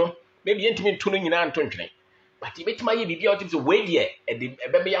 22, you know. Maybe intimate tuning in and twinkling. But you bet my baby out of the way here at the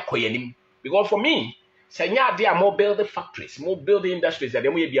baby acquiring. Because for me, Sanya, there are more building factories, more building industries that they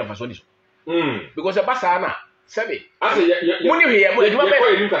may be of us. Because the Basana, Sabi, I say, when you hear,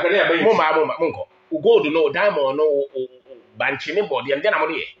 Monko, who go to no diamond, no banching body, and then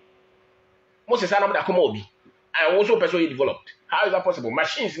I'm here. Most is another Komobi. I also personally developed. How is that possible?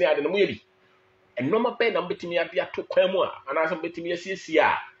 Machines near the movie. And no more pen, I'm betting me at the two Quemua, and I'm betting me a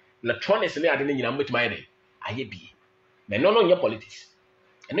CCR. Electronics near the name of my name. I be. Men no your politics.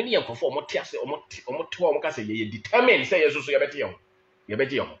 And then you perform what tears or what to you determine, say, yes, so you're better young.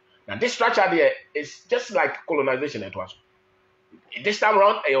 Now, this structure there is just like colonization at once. This time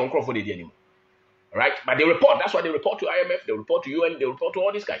around, I don't for the anymore. Right? But they report, that's why they report to IMF, they report to UN, they report to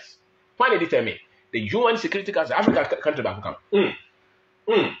all these guys. Finally determine the UN Security Council, Africa country back come.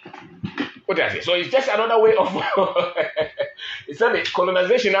 What did I say? So it's just another way of it's not a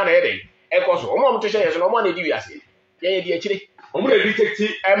colonization and headache. Because I'm to say, no money do you say? Yeah, actually. I'm going to detect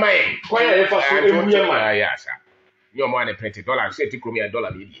am I? Quite a fast yes, sir. Your money $20. Say, take me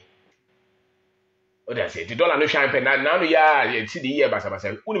 $1, lady. What did I say? The dollar no shine pen. Now, yeah, see the year, Bassa,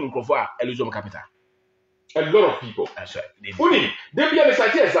 Unim Crofa, Elizum Capital. A lot of people. That's right. Unim, there be a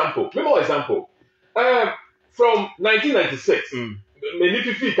slight example. More example. From 1996. Many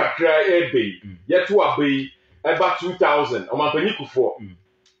people kakra ebe yet to obey about 2000 or my peniku for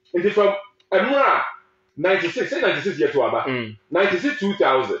it from Emra 96 yet to about 96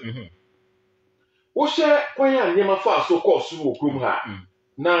 2000 Osha kwanya nyema fa so called suwo krum ha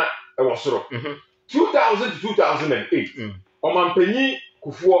na e wosoro 2000 to 2008 or my peni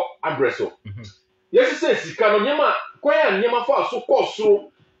kufuo address so yes say sika no nyema kwanya nyema fa so called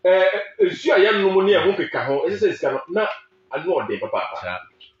so esu ayan no mo ne ho keka ho yes say sika no na I know they papa.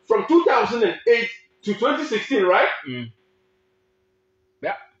 From 2008 to 2016, right?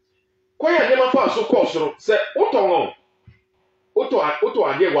 Yeah. Kwaya never for so course say Oto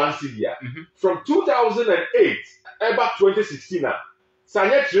one city. From 2008 about 2016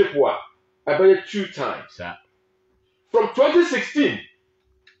 Sanya trip about 2 times. From 2016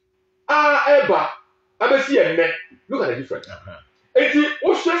 eba abesi enne. Look at the difference. Enti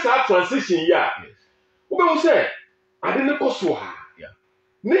o stress our transition here. Ube say I didn't go so high. Yeah.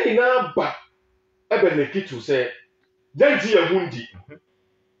 Nay na ba ebe to say yanji ya mundi.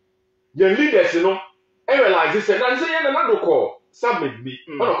 Your leaders, you know, realize this and say another call. Submit me.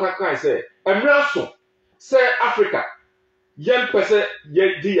 Ono kan say emraso say Africa. Young person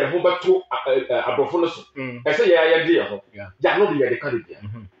ye di ya ho beto abrofo no so. E say ya di ya ho. Ya no be the candidate.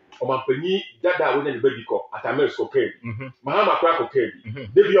 O man pani dada we na be bi ko atames ko kebi. Mahama kwa ko kebi.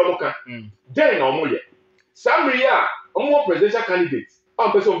 Debi omoka. Den na omo ye. Samria, omo presidential candidate,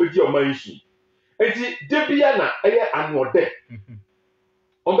 am person be di o man issue. Enti debia na eye anode.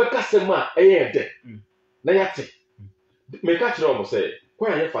 Ombeka sema eye de. Na yate. Me ka kire omo say,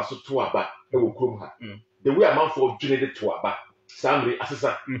 kwa ye fa so to aba e wo krom ha. The way am for dwene de to aba. Samri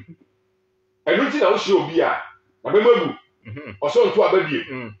asesa. Enu ti na wo hye obi a, na be magu. Oso nto aba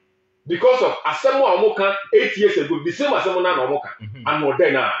bie. Because of asemo omo kan 8 years ago, the same asemo na omo kan.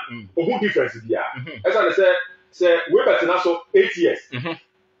 Anode na. Ohu difference bia. Esa say we better now so 8 years.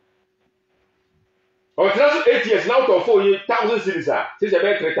 Or it's now 8 years now to 4,000 cities are since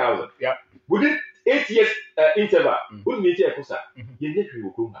about 3,000. Yeah. Within 8 years interval, wouldn't need to say you need to go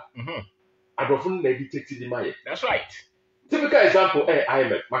home. I don't maybe take the money. That's right. Typical example,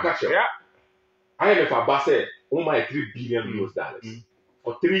 IMF, Makacho. Yeah. IMF Abase, my $3 billion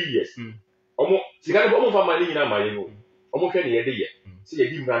for 3 years. Almost, she got almost money in my money. Almost any idea. See, you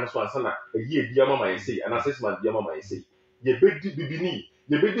give me one sana a year, dear mamma, I say, an assessment, dear mamma, I say. You beg the bibini,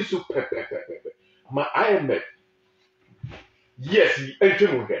 you beg the soup, my IMF. Yes, he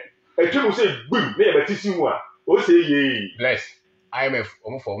entered here. A triple say, boom, never teaching one. Or say, ye. Bless. IMF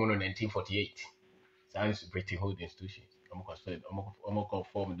almost for 1948. Sounds pretty old institution.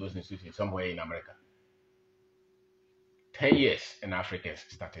 Almost formed those institutions somewhere in America. 10 years in Africa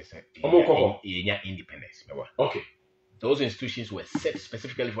started independence. Okay. Those institutions were set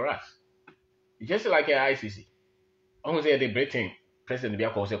specifically for us. Just like ICC. I want to say the Britain President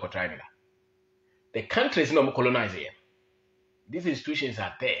Biya calls it the countries no colonize here. These institutions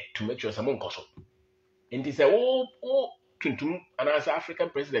are there to make sure someone goes up. And they say, Tuntum, and as African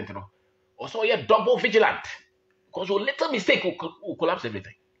president, you know, also you're double vigilant. Because a little mistake will collapse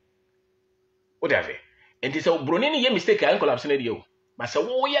everything. What do I say? And they say, Brunini, your mistake, I collapse in you. But say,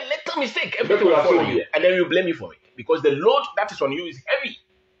 oh, yeah, little mistake, everything will follow you. And then you blame me for it. Because the load that is on you is heavy.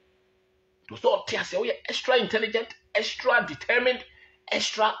 To sort of say, oh, yeah, extra intelligent, extra determined,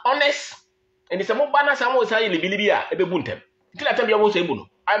 extra honest. And they say, more banners, I'm always saying, Libya, a bebuntem. Until I tell you, I won't say,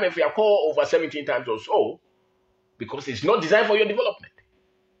 I'm if you call over 17 times or so, because it's not designed for your development.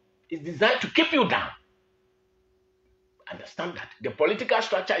 It's designed to keep you down. Understand that. The political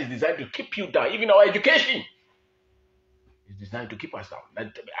structure is designed to keep you down. Even our education is designed to keep us down.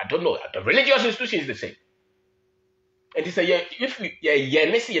 I don't know. The religious institution is the same. And they say, yeah,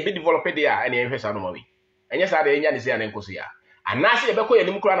 if you be developed there, and you invest on money. And yes, I say, and now see, because you're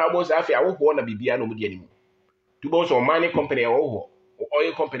not going to I won't want to be anymore. To both or mining company or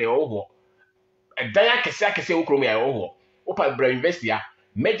oil company or a dia kese ukromi or opa bra invest ya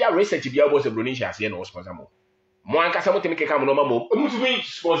major research bi abo se Bronish as no sponsor mo ankasa mo temi keka mo no ma mo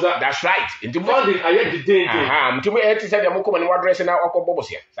sponsor. That's right. In the funding I the day mtumi e ti say dem ko mani address na akobobo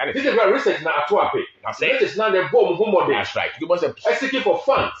sia. This is research na ato ape. Research na the bomb who model. That's right. You must seeking for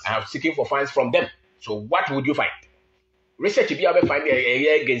funds. I'm seeking for funds from them. So what would you find? Research bi abo find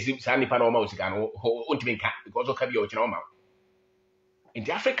against sa nipa na o ma osika no ontimi nka because o ka bi o china o ma. In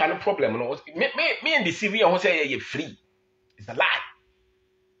the African problem, me and the CV, I say you're free. It's a lie.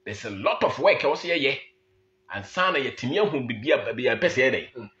 There's a lot of work. I say yeah, and sana ye timia who be a person day.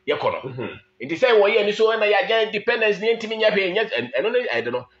 You kono. In the same way, and so when I get independence, ni intimi nya pay and I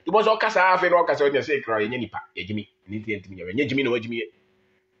don't know. You must all kasa afi no kasa when you say cry nya nipa. Ye jimi ni intimi nya nya jimi no jimi.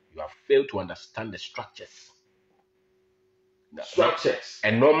 You have failed to understand the structures. Structures.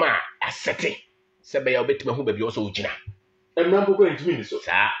 And normal assetting. Sebe ya obetime hu baby also ujina. Emrampo going to mean so.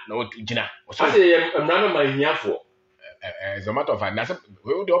 Sir, no Gina. I say Emrano my here for. As a matter of fact, that's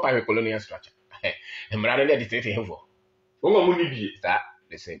we would open a colonial structure. Emrano dictate him for. Onga muni be that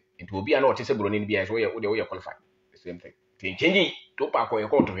the same. It will be an artist Bronin be as we are qualified. The same thing. Changing to park or your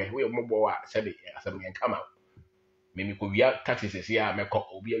court we are more said it as we can come out. Maybe could be taxes here, make up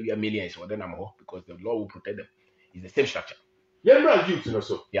be millions or then because the law will protect them. It's the same structure. Yeah, you to know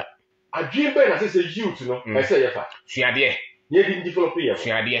so. Yeah. I dream Ben as a youth, you know. I say, yeah, dear. You didn't develop here.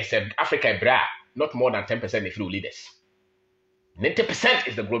 Yeah, said Africa, bra, not more than 10% if you leaders. 90%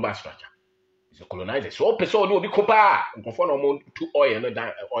 is the global structure. It's a colonizer. So, person will be copa, conform to oil and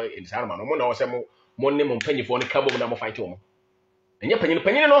oil in Salman. No one else, more name on penny for the carbon number 5 to and your penny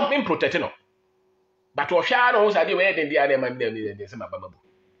not being protected. But to shadows, I did wait in the other man, there's some babu.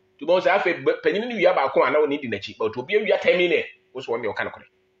 To both have a penny, you have a corner, no need in the cheap, but to be your 10 minutes was one your kind of.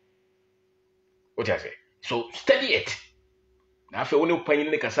 What I say? So study it. Now, if you want to pay in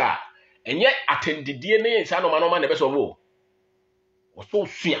the casa, and yet attend the DNA and San Omano man the best of all. Or so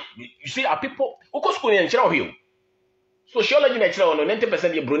soon. You see, our people who go school in Chile. Sociology natural on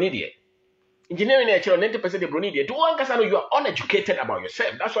 90% of Brunidia. Engineering natural 90% of Brunidia. To one Casano, you are uneducated about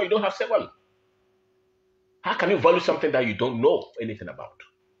yourself. That's why you don't have several. How can you value something that you don't know anything about?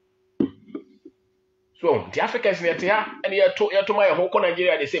 So the Africans here, and you to my whole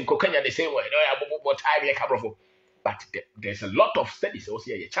Nigeria the same, Kenya the same way. But there's a lot of studies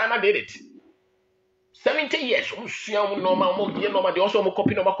also here. China did it. 70 years. They also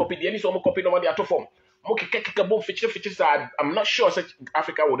copy the any so copy the other form. I'm not sure such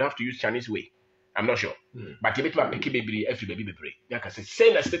Africa would have to use Chinese way. I'm not sure. But you better pick baby every baby. Like I said,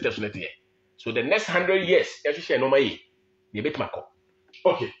 same as status net here. So the next 100 years, actually no my you better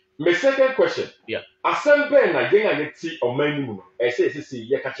okay. My second question. Yeah. Assemble na gen aneti o mani mu no. Say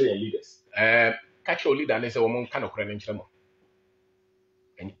you catch your leaders. Catch your leader and say we kind of credit them.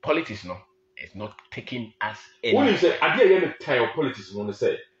 And politics no is not taking us any. When you say ade ye time of politics no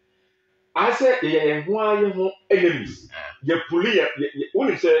say. I say ye ho enemies. Ye police when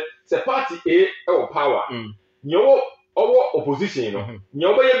you say party A or power. Nyo our opposition no.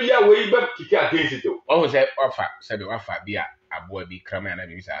 Nyo ba ye bia we ba kick against it. Oh say offer bia aboa bi krama na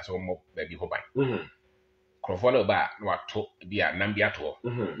bi sa so mo baby ho ban krofo ba na wato bia nam bia to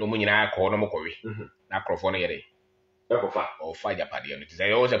no mo nyina akọ no mo kọwe na krofo no yere ekofa o fa japade no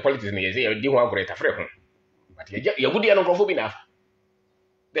say o say politics no ye say di ho agoreta frɛ ho but ye gudi no krofo bi na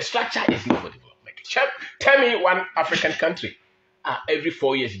the structure is not for development. Tell me one African country every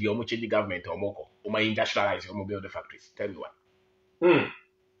 4 years be omo change government or mo ko o ma industrialize o mo build the factories. Tell me one.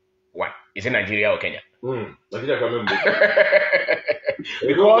 One. Is it Nigeria or Kenya? Nigeria coming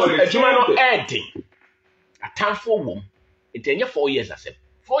because adwuma no ending. A time for womb. It ain't 4 years. I said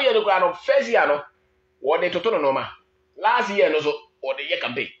 4 years ago. First year no. What they total normal. Last year no so or the year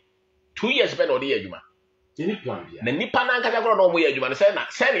campaign. 2 years spent on the year adwuma. Any plan here? The nipa na nka go no mo year adwuma. Say na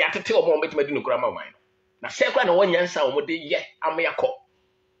say ya tete o mo betima no kura ma wan. Na say kwa na wanyansa o mo de ye amayakọ.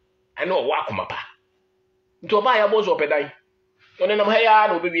 Ene o wa akoma pa. Nti oba ya bozo opedan. One nam ha ya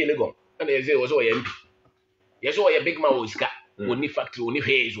na obebi elegon. Na ye was o ye mpi. Yes o ye big man o sika. Oni factory oni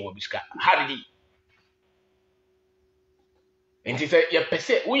haze o biska. How did he? Nti say ye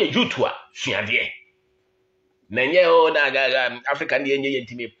pese wo ye youth a suade. Na nye o na Africa ndi enye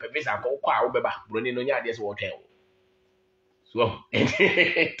yentimi pevisa ko kwa wo beba broni no nya ade se wo twen wo. So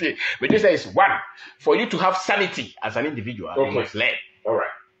but this is one for you to have sanity as an individual. You must learn. All right.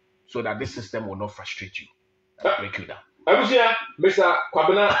 So that this system will not frustrate you break you down. Abusia, Mr.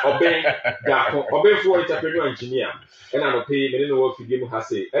 Kwabena Obeng Darko, Obeng for entrepreneur engineer, and I pay many no work for game has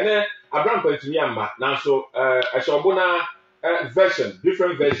say. And then Abraham Pentumiamba, now so a Shobona version,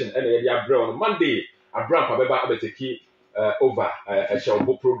 different version, and a brown Monday, Abraham Pabeba Abeteki over a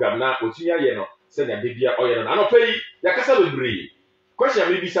Shobo program now, which you know, send a baby oil and I pay Yakasa Libri.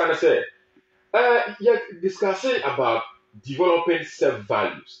 Question maybe Sana said, you're discussing about developing self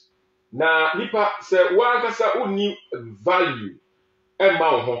values. Na nipa se wankasa uni value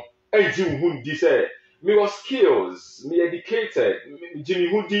emma ho enji hu di se me was skills me educated me jimi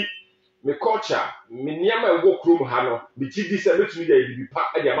hu di me culture me niama ego krom ha no me ti di se metumi da bi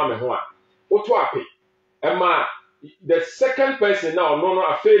pa e dia ma me ho a oto ape emma the second person now no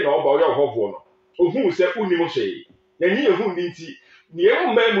afa na oba oya hovo no ohun se uni mo hwe yanyi ehun di nti ni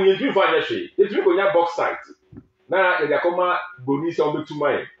emu ma mu yedu fa nya hwe yedu ko nya box site na ya koma broni se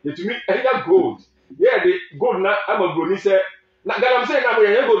obetuma ye yetumi enya gold yeah the gold na ama broni se na galam se na mo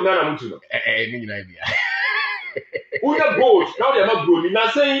ye gold na mutu no ni nyina bia uya gold na dey ama broni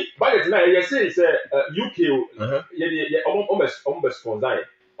na say budget na ye say UK ye omo sponsor ye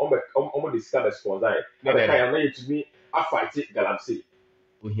omo discover sponsor ye na kai na yetumi afight galam se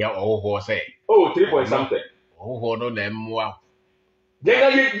ohia oho say 3 point something oho no na emwa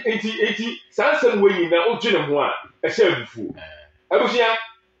Denga enti sansem we nyina odwene ho a ehye abufu abusia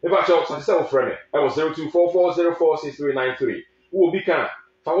if I talk say wo frame I was 0244046393 wo bi kan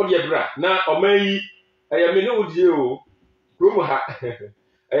fa wo de bra na omayi me ne odie o promo ha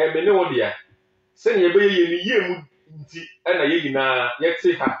me ne odie se ne be ye ni ye mu nti na ye nyina ye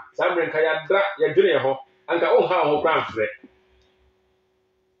te ha samre nka ya dra ya dwene ho anka o ha ho kran frɛ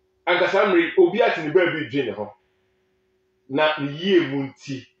anka samre obi ati ne ba bi dwene ho na yie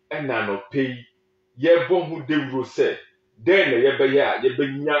munti ena no pay ye bo hu dewro se then ye be ya ye be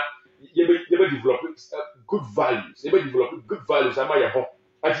nya ye be develop good values ye be develop good values ama ye ho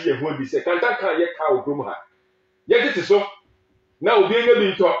ati ye ho bi se kan ye ka odom ha ye tete so na obi enye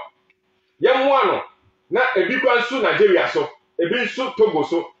bi nto ye mo ano na ebi kwa nso Nigeria so ebi nso Togo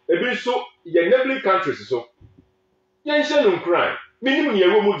so ebi nso ye neighboring countries so ye nse no nkran minim ne ye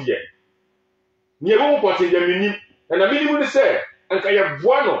wo mu de ne ye wo mu potin de minim na minimum ni say anka ye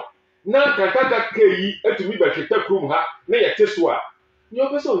boano na kaka kai atumi ba hweta krum ha na ye teso a ni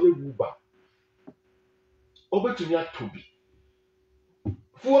obese o ye guba obetumi atobi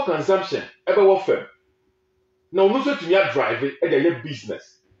fuel consumption ebe wo fam na onu so tumi drive e dey ye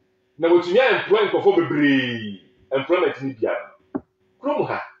business na wotumi employ nkofo bebre employment ni bia krum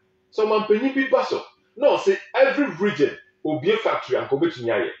ha so man panyi bi baso no say every region obi factory anka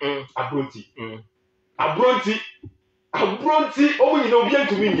obetumi aye abronti omu nyina obi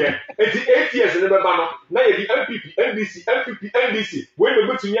antumi nye enti 8 years ne beba no na ye di MPP NDC we be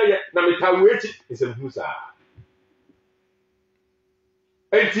betumi aye na metawo echi nsem hu sa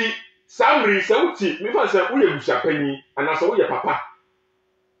enti samri sauti me fa se wo ye bushapani ana so wo ye papa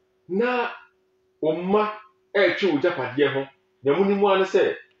na omma twe ojapade ho na munimu ane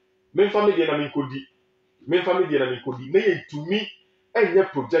se me family de na me nkodi na ye ntumi enye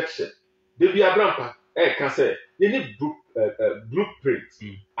projection de bi abrampa can say you need blueprint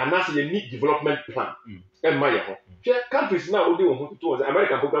and that's you need development plan and my countries now only want to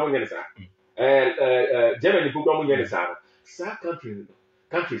American program Germany program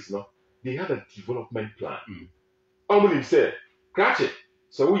countries no they have a development plan only say scratch it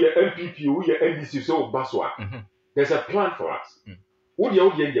so we are MPP we are NDC so baswa there's a plan for us we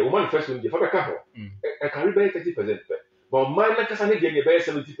manifesto the fabeka ho e carry by 30% but mine na kasa ne dey by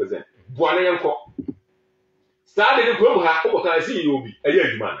 70% buana yanko Started the club ha o can see you be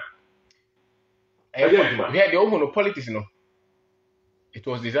eye adwuma we had the own politics no it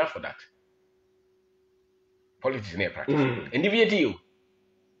was designed for that politics in practice and if you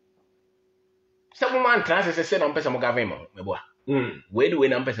Some man transfer say na mpesa mo government me boa. We do we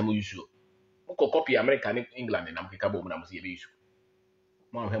na mpesa mo use. Mo copy America and England na Africa bo mo na mo say be use.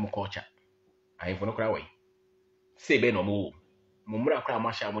 Mo am culture. I for no cry way. Say be no mo. Mo mra kra ma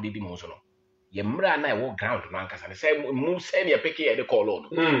sha mo di mo so no. Ye mra na e wo ground no ankasa ne say mo say na peke ye de call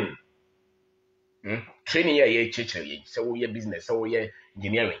on. Training ye church ye. Say wo ye business, say wo ye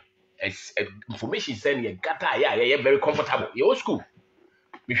engineering. Information send ye gata ye very comfortable. Ye old school.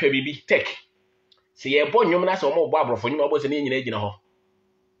 Me hwe bibi tech. Say ye bon nyom na so mo bo abrofo nyom abo se ne nyina gina ho.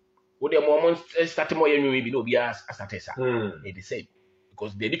 Wo de mo start mo ye nwumi bi no bi asatesa. They the same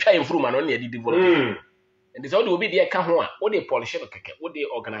because they try improve man on they develop. And this all will be there can ho a wo de polish no keke, wo de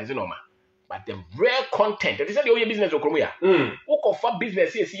organize no ma. But the rare content, they say the business okromu ya. Wo ko fa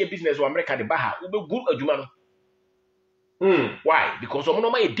business see business o America de baha, wo be good adwuma no. Why? Because some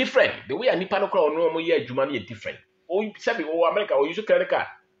normal is different. The way a nipa no kra no mo ye adwuma no is different. O sabi o America o use credit card.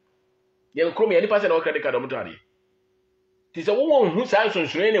 Ye okromu ya nipa say no credit card o mo to ade. Ti say wo won hu say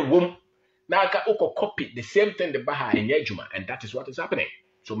sonson na wom. Na aka o copy the same thing the baha en adwuma, and that is what is happening.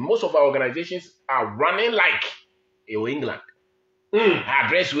 So most of our organizations are running like England.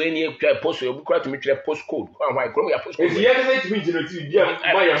 Address when you post your book to meet your postcode. Why come your postcode?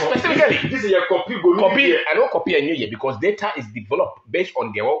 Specifically, this is your copy. I don't copy a new year because data is developed based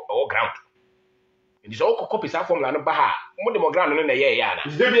on their all ground. And this all copies are from Lanabaha. More the ground in the year.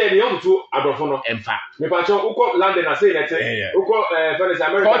 It's the way to Abrafono. In fact, me pacho uko London I say that uko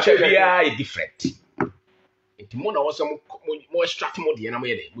America culture here is different. It's more also more extract more the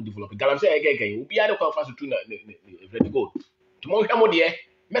enemy there. We develop. Galam say again. We be able to fast to the gold. Tomorrow come on there.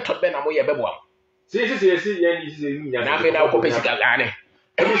 Method ben amo ye bebo am. See na me na ko pesi ka ane.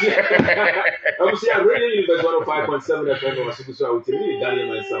 I'm saying really Universe 105.7 FM was supposed to be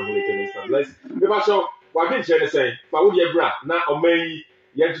Daniel and Sam with Blezz. Me pacho wa bin chere say fa wo de bra na oman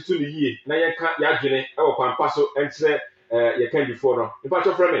ye tutu ni yie na ye ka ya dwene e wo kwampa so enkyere ye kan before no. Me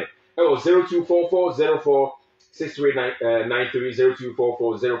pacho from me e wo 024404 6393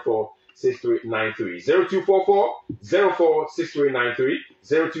 024404 6393 0244 04 6393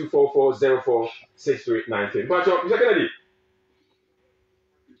 0244 04 6393. Pacho, Mr. Kennedy.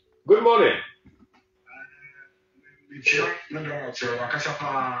 Good morning.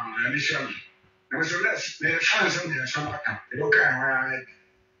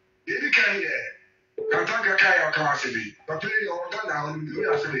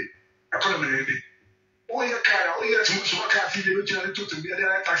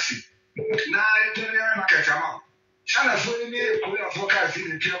 Na itoria market amount. Shana so ni ko ya forecast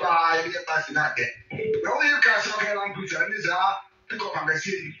ni pia ba ile pass na de. Na we ka so ka lan put and is pick up and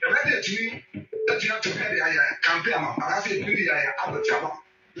see. E ready to me that you have to pay ya campaign amount. I say pay ya abotama.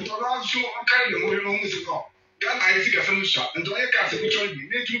 Nto na so aka de mo no mu so. Ga na yi ka fam so. Nto ye ka se ku chori bi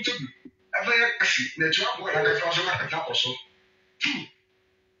ne tu tu bi. Ava ya kasi na tu abo ya ka so na ka so.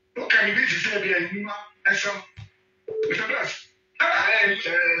 No can be to say be anima esam. Mr. Blezz.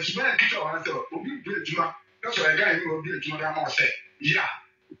 Smell kita wana to obi bi ejuma na so ega ni obi ejuma da ma say ya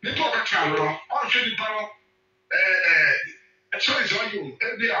me to ka try no on se di paro so is on you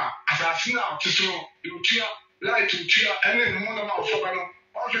e bia asasina otuso you tia light to tia ene mo na ma so ba no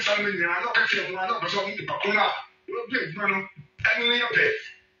on se san me nya no ka tia mo na ba so ni pa kuna obi ejuma no ene ni yope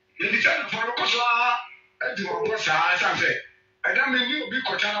me di tan for ko so e di mo bo sa san se ẹ̀dá mi ní òbí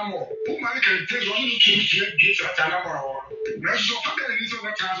kọjá náà mọ̀ ó máa ń kẹ̀lé tẹ́sí wọn nínú tó ń tiẹ̀ gbé sàtà náà mọ̀ ọ́ mẹ́sàn án fúnkẹ́ ní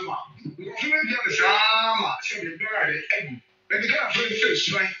sọ́kà tán sí ma nǹkan fún mi bí ẹni sáá mà sẹ́ni bẹ́ẹ̀ rẹ̀ ẹ̀gù ẹ̀dí ká fẹ́ ní fẹ́ẹ̀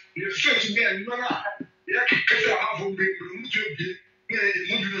sùn ní fẹ́ẹ̀ sùn bí ẹni náà yẹ kẹsẹ̀ àwọn afọ gbé mú tó gbé ní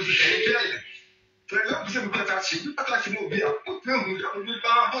ẹ̀mú bí lóṣù tẹ̀lé bí ẹ̀yẹ fẹ́ẹ̀ lọ́pọ̀ mi pàtàkì mọ́ òbí à ó tẹ̀ mú ìdí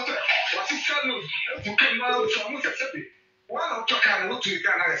bá bọ́tẹ̀ wà sí sẹ́nu ẹ̀fọ́kẹ́ máa ń sọ mú sẹ́sẹ́bì wọ́n á tọ́ ká ní ó tún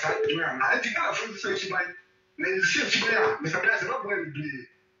ìka náà rẹ̀ sáà na yɛsi akyibɛ a Mr. Blezz bɛboa bebree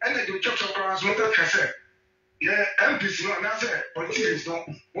ɛna de twɛtwɛ koraa so mɛtɛ ka sɛ yɛ MPs no anaasɛ politicians no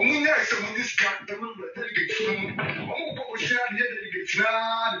wɔn mu nyɛ sɛ wɔn de sika ɛwɔ delegate funu mu wɔn bɔ ohyia de yɛ delegate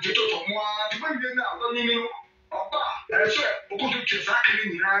naa de twɛtwɛ wɔn a de bɛn yɛn a wɔn nyini no ɔba ɛsɛ ɔkɔtɔ twɛ saa kiri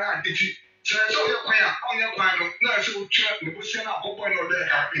nyinaa adekyi kyerɛ sɛ ɔyɛ kwan a ɔnyɛ kwan no na ɛsɛ ɔtwa ne bosia na akɔbɔ na ɔbɛyɛ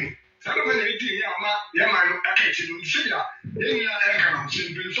kaapin saa na wɔn yɛ di yɛ ama yɛ man no aka akyi no nsi a yɛn nyinaa ɛka na nkyɛn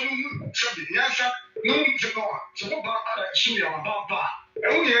mpanyinfo no mu sɛbi nyansa no nti no a sɛ wɔba so yɛ wɔba ba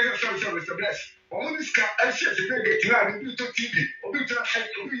ɛho yɛ yɛ sɛ Mr. Blezz wɔn ne sika ɛsi ɛsɛ bɛ gɛti na ne bi to TV obi tɛ hɛ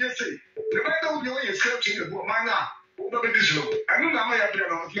obi yɛ sɛ ne bɛ dɛ obi yɛ sika tu ne bu ɔman na wɔbɛ bɛ di so ɛno na ama yɛ brɛ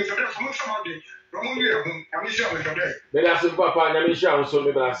no Mr. Blezz wɔn nsɛm ɔde wɔn mu yɛ ho wɔn hyɛ Mr. Blezz. Mɛdi ase papa nyame hyɛ ahosuo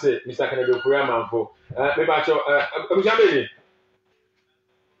mɛdi ase Mr. Kennedy Okuri Amanfo mɛba akyɛw abusua bɛyi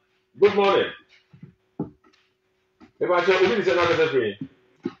good morning mɛba akyɛw obi ni sɛ n'akɛsɛ firi.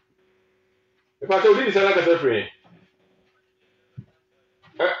 If I told you, like a free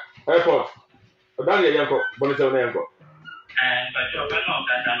airport, a band of Yanko, Bonito Yanko. And but you're not that no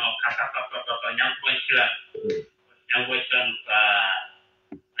Catapa, young Western, I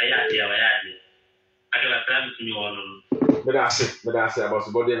got a friend to you on. But I say about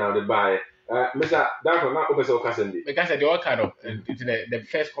the body now, the buy. Mr. Darko, not over so cousin. Because they all kind of the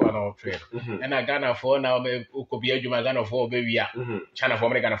first corner of trade. And I Ghana for now, could be a Juma Ghana for baby, China for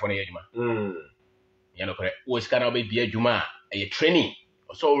Ghana for Yajuma. You know, correct. Was Ghana be a Juma, a training,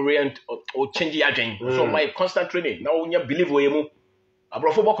 so orient or change your agent. So my constant training. Now, when you believe where you a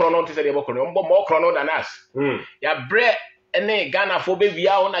football chrono to say about more chrono than us. Yeah, bread. And then Ghana for baby,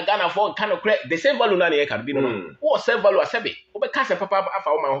 on a Ghana for kind of the same value nani can be no. What same value as Sebi? Obe kase papa afa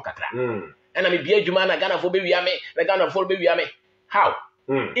o ma ho kakra. And I be Juma na Ghana for baby ame, na Ghana for baby ame. How?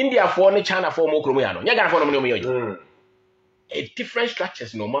 India for ni China for mo kromo ya no. Nya Ghana for no me yo. A different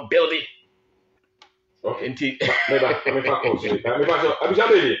structures no more building. Okay. Me fa ko so. Me fa so abisa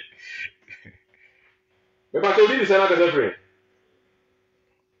be. Me fa so di sana ka se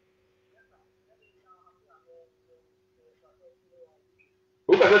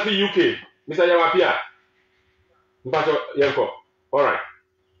who can say UK? Mr. Yawapia. Mpacho Yanko. All right.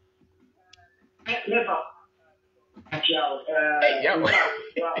 Never. Hey, yeah. Okay.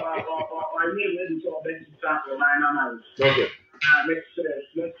 Let's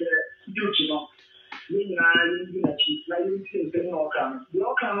do you know. We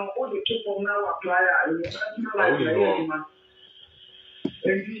all the people now apply. You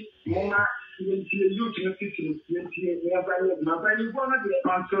to the my brand one of the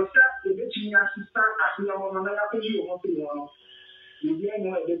answers that the betting assistant as we are on another you want to know. You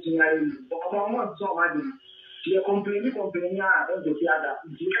know a betting I but I'm not so hard. You complain, and the other.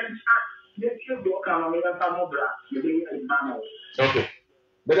 You can start, let's hear the Okamera Famobra, you didn't manage. Okay.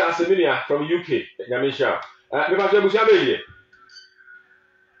 But that's Amelia from UK, Yamisha. Because you have a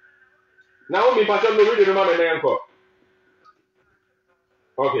Naomi, but I'm not reading the mother Yanko.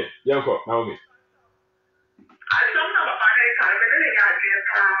 Okay, Yanko, Naomi. I don't know about it. I'm really not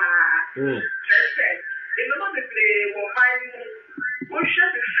in the moment they will find what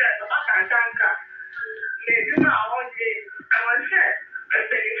should be said about Tanka. Maybe now only I was said, I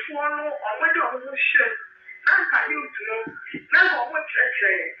said, if you know, or what you should, now can you know, now what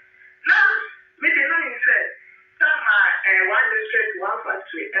now, maybe not in said, some one district, one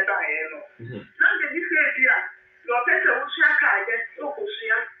factory, and I know. Now the different idea, your better will share car against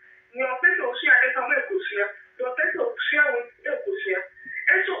Okusia, your better will share the Okusia. Your better share with Ecosia.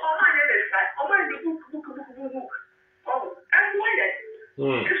 And so all my is like, oh my book. Oh, and why that?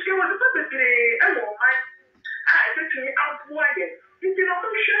 If she was a puppetry, and oh my, I said to me, I'm quiet. You know,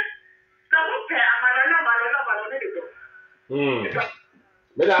 shit. Now, what pair am I?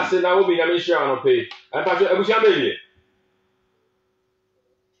 But I said, I will be a mission on pay. And Pastor Abusha,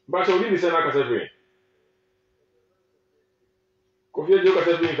 but I will be the same like a free. Coffee, you can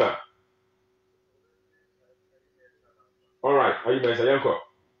say, all right, are you guys a yanko?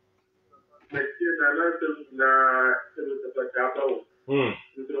 Maybe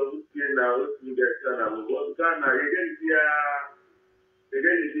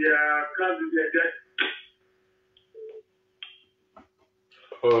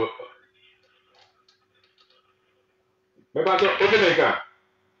okay,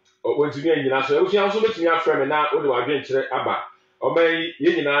 when to me, so we also looking at from now, what do I get to Abba? Or may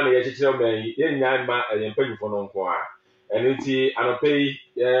you know, may you know, and pay for non qua. And it's an pay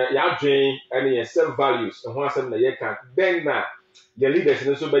your drain and self values and once and the can then now the leaders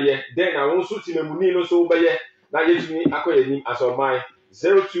in so by then I won't suit in the moon so by now yet me acquire him as of my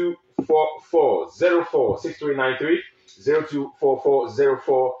 0244046393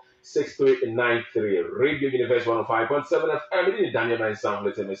 0244046393 Radio Universe 105.7 FM Daniel Man Sound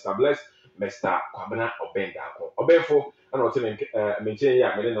with Mr. Blezz Mr. Kwabena Obeng Darko Obefo and what maintain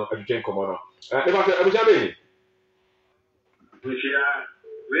ya me no adwene komo no never which are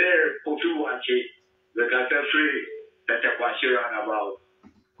where Kofi Wache, the free that I was sharing about.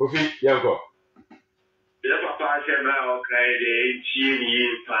 Kofi, Yanko. The papa said, okay, the Chini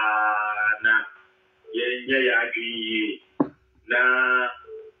Pana, Yagi, Na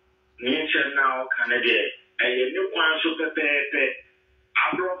Nation now, Canada, and the new one super pepe.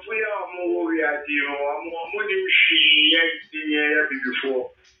 I'm not for your movie at you, or more money she year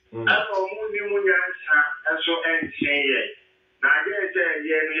before. I'm a money, and so and say it. Na je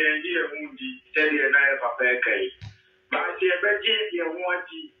ye mundi tell ye na e papa kai ba je be je ye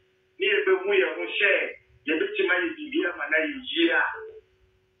wonti ni be mu ye ho share ye bitima ye bibia ma na ye jia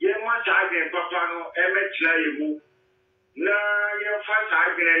ye ma ta ge papa no e metira ye mu na ye fa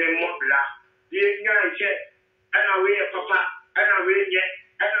ta ge ne mo bla the young check, and away a papa, and away yet,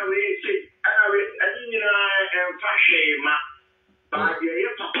 and away sick, and away and fashion, but the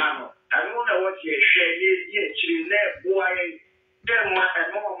papa. I don't know what you share, you let boy, then what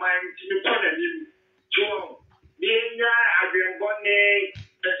and more mind to be put in you. So, being I've been born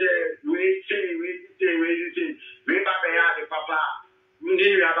as a way say, we the papa, we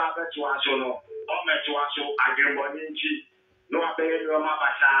about that to us or no, or met to us, I get born in cheap, no, I pay your mama,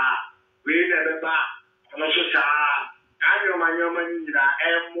 we never back, no, so, I know my money, I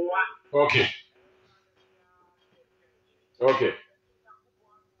am more. Okay. Okay.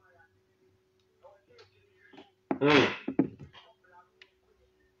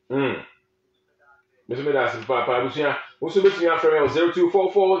 Mr. Medas, Papa, also between your friend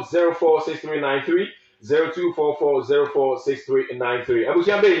 0244 046393 0244 046393.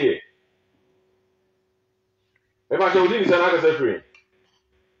 Abusia Baby. If I told you, it's another free.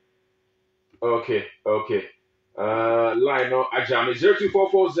 Okay. Line no Ajami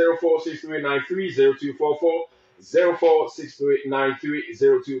 0244 046393 0244 046393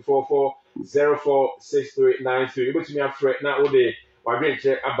 0244 046393. Able to me a friend now all day. Why drink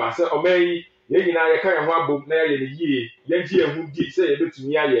abasa omei ye nyina ye kan ho abom na ye ne yie ye nti ehudi say ye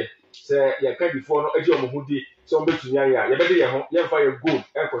betumi aye say ye kan before no agi omohudi so on betumi aye ye bede ye ho ye mfa ye good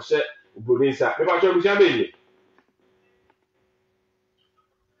enko hye obrodinsa me ba cho busia be ye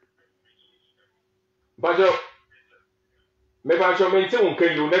ba cho me ba cho me nti won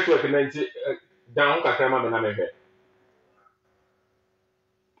kan you network na nti down kakra ma me na me hwe.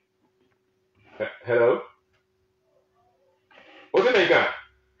 Hello. What's the name?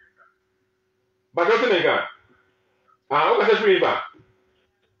 But what's the name? What's the name?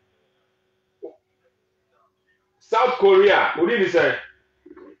 South Korea. What did you say?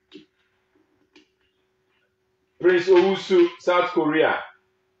 Prince Owusu, South Korea.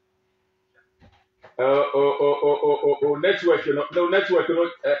 Network, no network, no,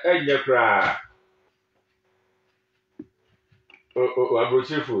 any cry.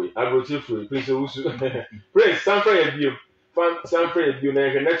 Abrochifui, Prince Owusu. Prince, Sanford, you. Sanford, you know,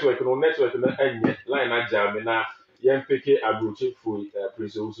 network, no, any line at Jamina, young Peke Abrochifui,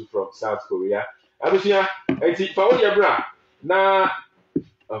 Prince Owusu from South Korea. Abusia, and see, for your bra. Now,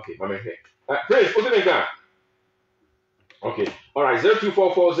 okay, my man. Prince, what's the name? Okay, all right,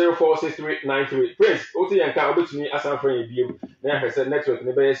 0244046393. Prince, OT and car, to me as I'm friend you. Now, I said network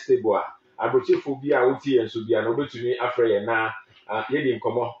never stable. Abrochifui be OT and should be an over to me afraid now. Yedi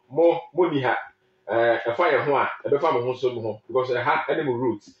nkomo more money ha a fire ho a be fa mo ho so mo ho because I have animal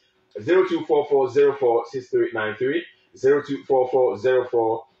roots 0244046393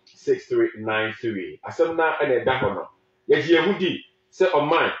 0244046393 asem na na da ho no ye ji ehudi say on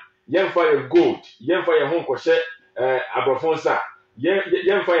mine yen fire gold yen fire ho nkɔhye abrofonsa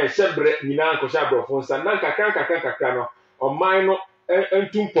yen fire shebre nyina nkɔhye abrofonsa na kakra no on mine no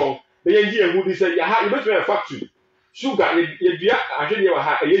entumpon na yen ji ehudi say ya ha you bet me factory sugar ye dua ahwede wa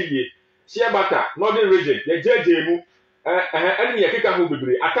ha eyeye shea butter northern region ye jeje mu ene ye keka ho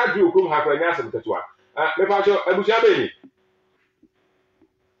bebre akadru okrom ha kwa nya asem tetua me pa cho abusia be ni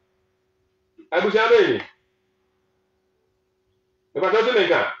me pa cho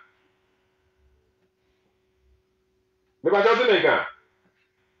tenenka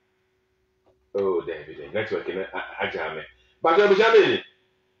oh David network na ajame ba cho abusia be ni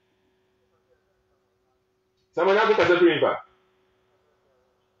Sama yako kasa tuimba.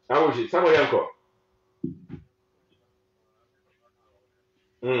 Awoji, sama yako.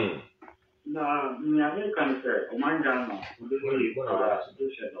 Na nyame kan se o manja no do yi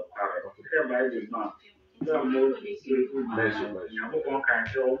situation of power ke ba yi ma da mo nyame kon kan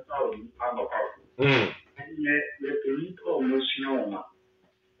se o ta o pa ba pa ne le tuni to mo sino ma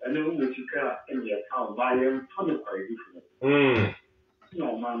ene wo tika en ya ta ba ye to no kwa yi fu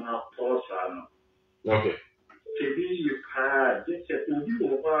no man ha to sa no Okay. Tebi you pa just obi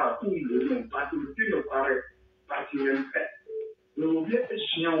wo ba ku yi no ba tu ti no pare ba ti en pe no bi e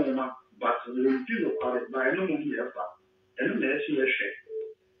sia wo ma but we do pare ba no mo yi fa eno na esi ye hwe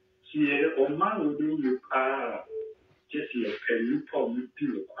si ye o ma wo do you pa just ye pe you po mi ti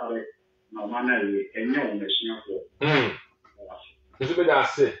pare na ma na ye enyo wo sia fo Nso be da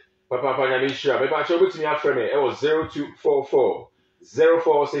se papa nya me shira be ba che obetumi afre me e wo 0244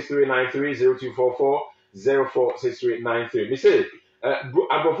 046393 0244 046393 me say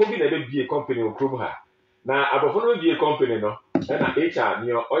abrofo bi na be bie company okrom ha na abrofo no bie company no na HR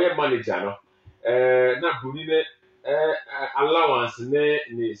ni oye manager no na buni ne allowance ne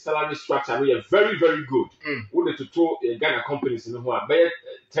salary structure no is very very good wo de toto Ghana companies no ho a be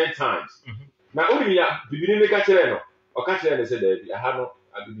 10 times na only ya bibini ne ka kire no o ka kire ne say da bi aha no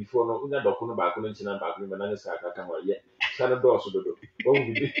before no unya doko no baako no nchina baako no na nyesa aka ho ye sa no do so dodo wo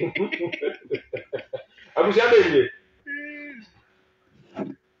hu bi abusia be ni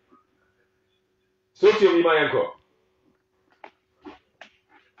so ti o mi ma yanko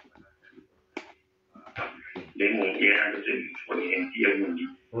demo ya do se foni en dia mundi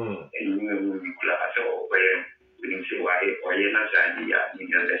en ni mundi kula aso o ye ni se wa o ye na sa dia ni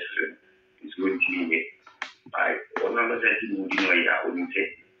na lesson is going to be by ona na se ti mundi no ya o ni se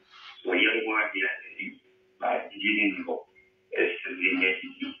o ye mo dia ni ba di ni ko es ni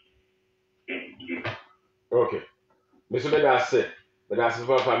okay Mr. Bedase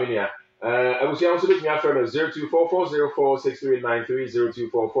for familia abusia nso betumi afrɛ no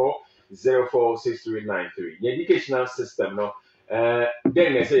 0244046393 0244046393 the educational system no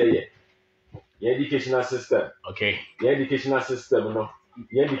then they say the educational system okay the educational system no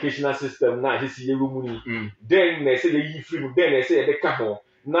the educational system na hisi ye rumu ni then they say ye free then they say they ka ho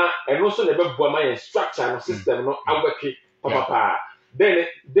na eno so na be boa ma structure no system no aweke papa then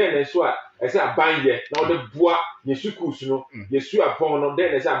so a say abanye na the boa ye schools no ye su apon no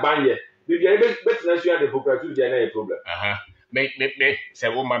then they say abanye bibia betina su ya the procurator dey na a problem me say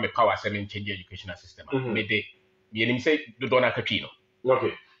wo ma me power say me change educational system me dey me nim say do don akatwi no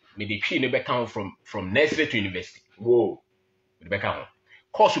okay me dey twi no be count from nursery to university whoa me be count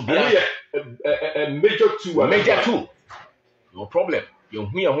course be a major two no problem you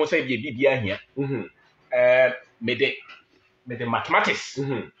hu ya ho say bi ahia me dey mathematics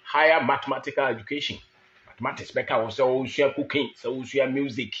higher mathematical education mathematics be count so share cooking so share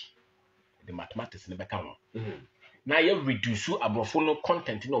music the mathematics ne be count na ye reduce abrofo no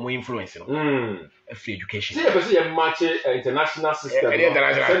content no more influence no free education see the person you match international system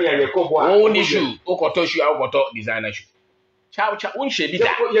send ya yekobo one issue okoto shoe okoto designer shoe cha won she bi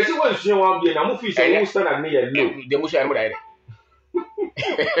da you see one shoe one be na mo fi say who standard ne ya low the mo shoe mo da ire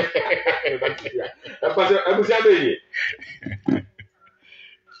abusia be ye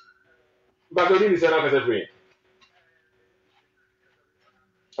but only this na person free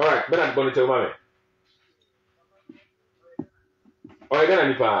all right better go tell mama Gana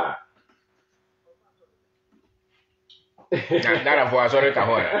nipa. Dara for sorry ka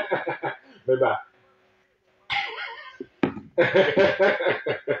hora. Beba.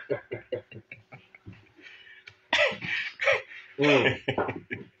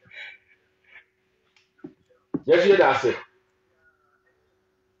 Yes, you that's it.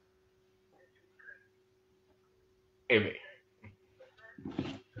 Ebe.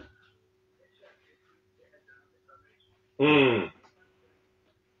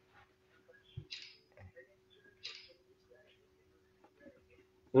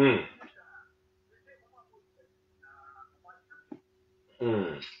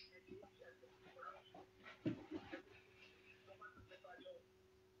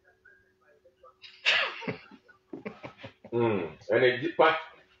 And it part.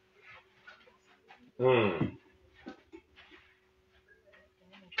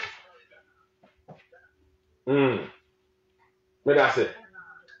 But that's it.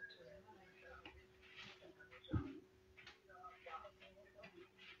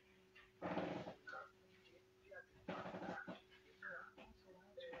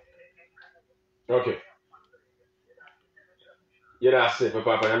 Okay. Yeah, that's it,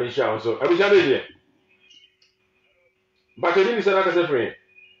 Papa. I mean, shout so. I was just here. But you didn't say that as a friend.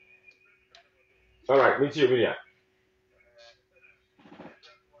 All right, meet you, William.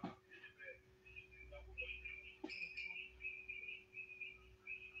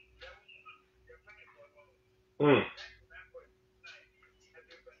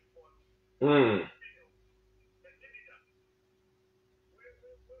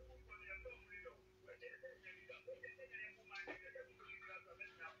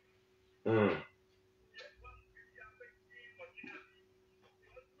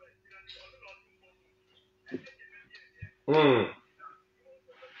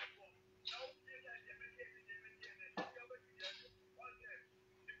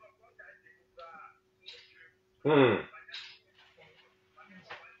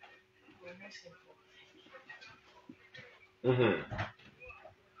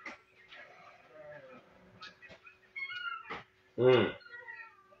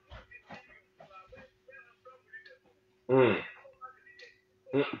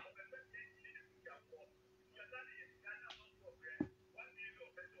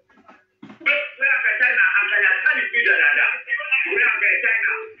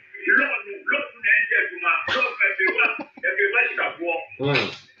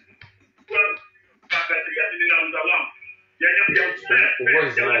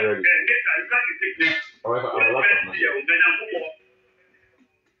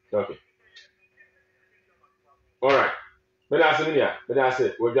 Okay. All right. But that's it, yeah. But that's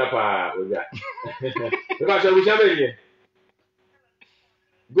it. We'll jump.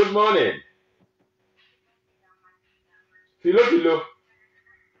 Good morning. Philo, what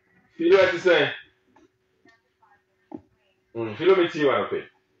you say? Philo, me too, okay.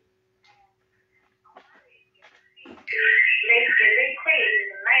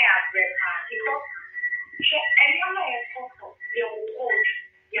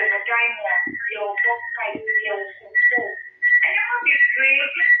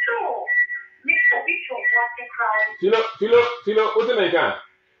 Philo, what's the maker?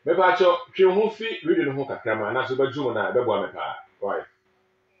 Maybe I show you fee reading the hook at Krama, and that's about June and I, right.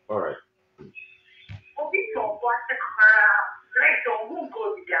 All right.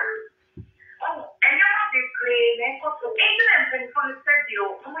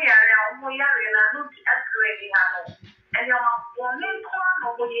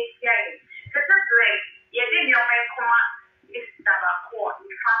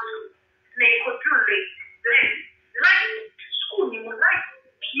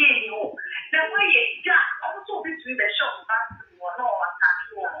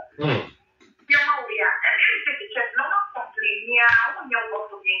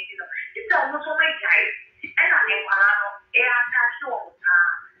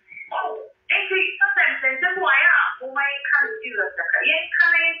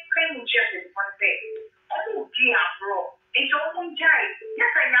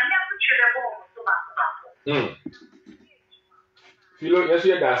 Philo, yes,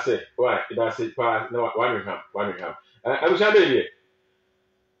 that's it. Why? That's it. No, one we have. I was having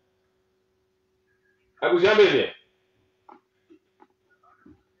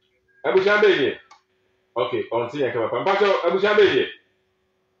baby. Okay, on see I come up. I was baby.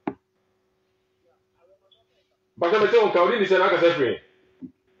 But I'm telling you, this is not a free.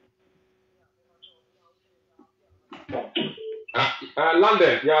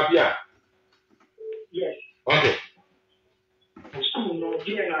 London, yeah. Yes. Okay. School no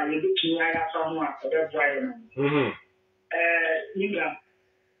dear na you look in I found one for that wire. Nigga.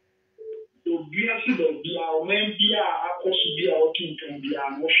 To be a civil be our men be a course be our king can be a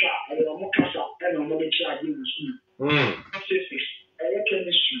mosha, and a mocasa, and a mother child in school. Physics,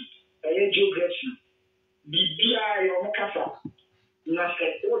 chemistry, geography. Be a your mocasa.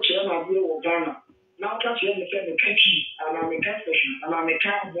 Nothing, what you are of Ghana. Now catch you in the country, and I'm a catfish, and I'm a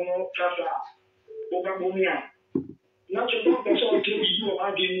cat mono casa over Bomia. Not your person to you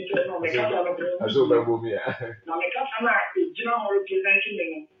are doing it on the Casa. As over Bomia. Now, the Casa is general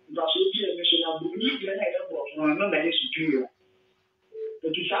representing the Soviet mission of belief in a level of another superior.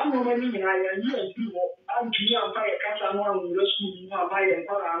 But if I'm not many, I am here people, I'm to you and fire Casa one with the school, you are my and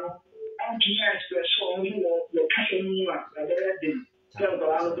Parano, I'm to you express on you or the Casa Numa, and the red day. Tell the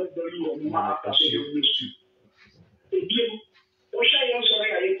other believe on my after you. Again, what shall I answer?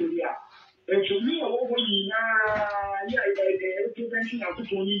 I do, yeah. And for me, over representing our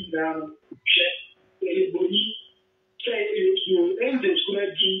people check a body, say you end the school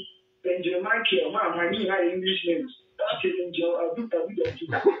and your Michael, my English names. That's it, and your book of you.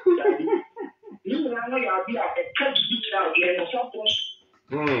 You know, I'll be a cut to beat out again, or suppose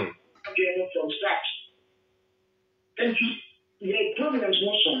again from scratch. And the problems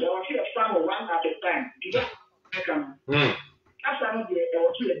motion, there was a farmer one at a time. I can. After I be a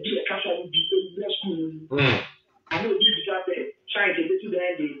castle be a school. I know this is science to the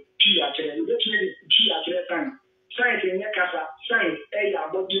tree actually. Let's make it tree actually time. Science in your casa, science,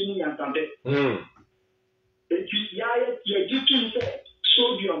 about doing and something. You're just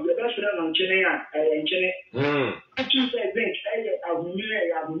sodium, the best friend on China and China. Two zinc,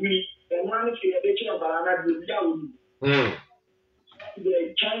 and one is a bit of banana with down.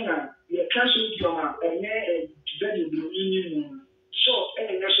 The China, the sodium, and very blue. So, and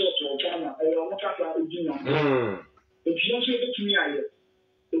national to China, I am not a dinner. If you don't say to me,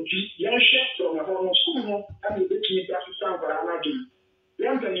 if you don't share from a home school, I will bet you that you sound for another.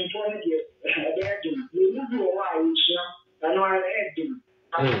 One can inform you, you will do a while, and I had them.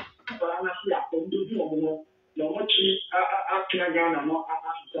 I'm not here, and do no much after again, more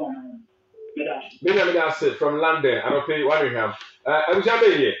after. That's it from London. I don't pay what we have. I was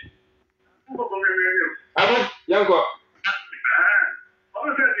here. I want Yanko.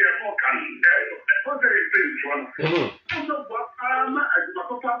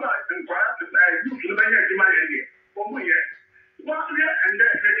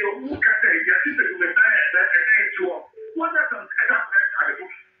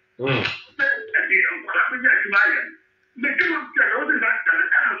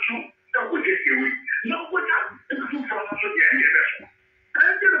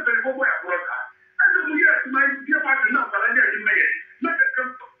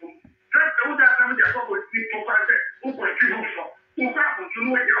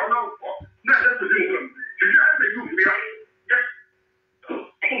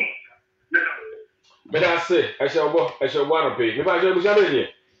 But I say, I shall want to pay. If I shall be shouting here,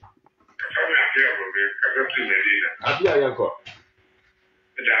 I'll be a young cop.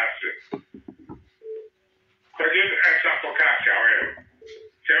 That's it. Because extra for cash, however,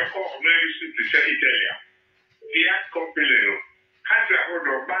 therefore, maybe to say Italia. The act company has a hold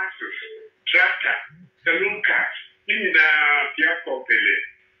of buses, tractor, saloon cars, in the act company.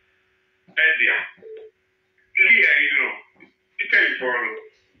 And yeah, Italy for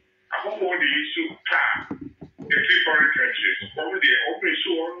a home on the issue car, the 3 foreign countries, over the open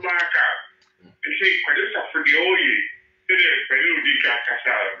show on my car. And say, for this for the oil, then a new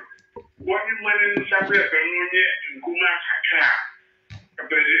Casal. What you want in Sabia and Kuma Kaka? But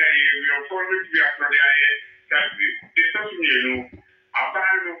we are forming to be after the eye. That the person you know, a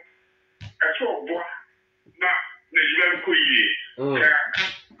band as well, but the Juan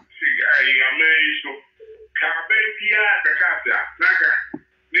I amazed. Cabia, the Casa, Naga,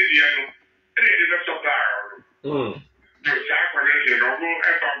 Nidiano, and it is a supplier. The Sacrifice, normal,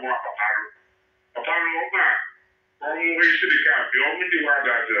 ever more upon Oma. Always to the camp, the only one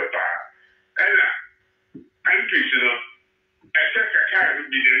that's a bar. Ella, I'm prisoner. I said, I can't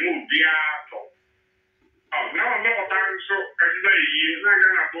be the move Biato. Oh, now I'm not about so everybody is not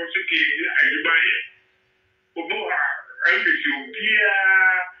going to post a kid and you buy it. Uboha, I'm with you, Pia,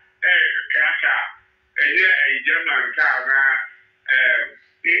 Kaka, and yeah, a German car,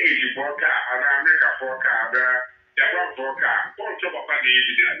 English vodka, and American vodka, Japan vodka, all top of the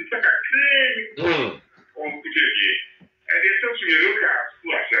evidence. It's like a claim. On Pitaly, and they told me look at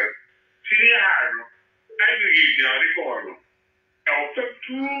school as a senior hard, aggregate the record. I'll put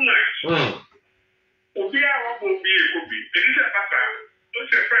too much. Obia will be a copy. It is a papa.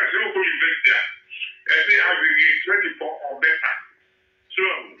 What's the first local investor? And they aggregate 24 or better. So,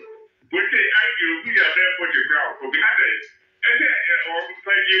 what they argue, we are there for the crowd for behind it. And then, or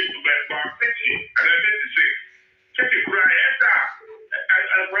 5 years to about 50, and then 56. Check the cry,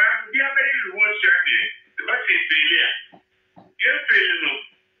 and we are very one champion. But it's failure. You're failing.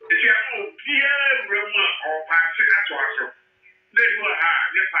 If you have no clear rumor or passing at us, they will have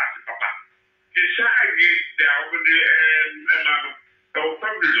your pass, Papa. It's against the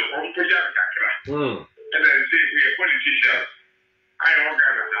family of Pujaka. And then say we are politicians. I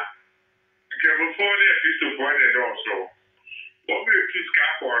organize. Okay, before they are to avoid also. What will you please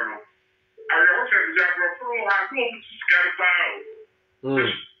cap on? I also have the Pro have no scarpao.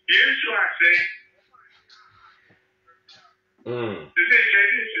 Yes, you are saying. The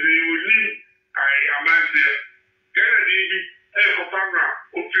Chinese, they will leave. I am there. Kennedy, Kopanga,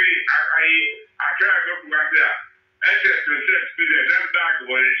 Upi, I can't go back there. I said to that bag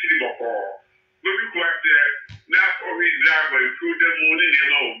when I see before. Look at what there. Now, for his driver, through the morning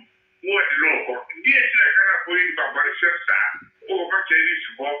alone. What local? Yes, I got a point about the chef, over Chinese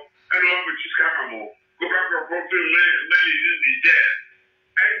ball, and over which is Camamo. Go back to Prophet Mary in the dead.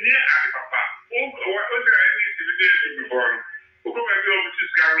 And yeah, Papa. What was I need to be there before? Who come and go with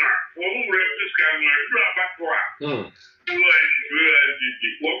this camera? Who read this camera? You are back for us. You are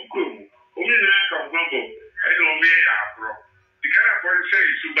what could only now come number. I don't mean afro. The kind of body say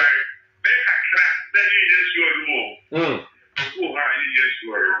is to buy. Make a crack. Then you just your more. Who are you just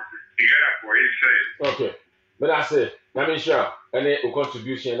your? You got a boy inside. Okay. But I say, let me show any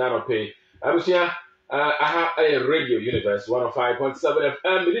contribution that I pay. I was here. I have a radio universe 105.7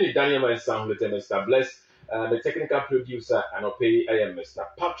 FM. We didn't Daniel and sound with Mr. Blezz, the technical producer, and I'll pay I am Mr.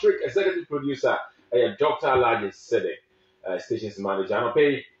 Patrick, executive producer, I am Dr. Largest Sede, stations manager, and I'll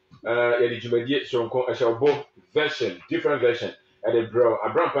pay the Jumedi Shonko, I shall both version, different version, and the bro, a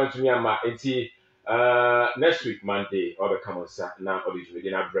brand pan to me, and my next week, Monday, or the common sat now, or the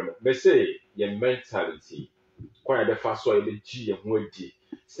Jumedi, and Bremo. They say your mentality, quite the fast way, the G and Woody.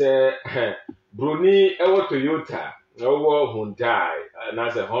 Say, Bruni, our Toyota, our Hyundai, and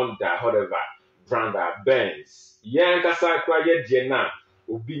as a Honda, whatever, brand Benz. Yankasa, quiet Jenna,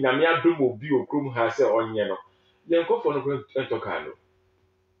 Ubi Namia Dum, Ubi, Krum has a on Yano. Yanko for no Tocano.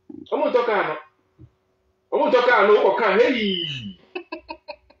 Tocano. Tocano, or can hey.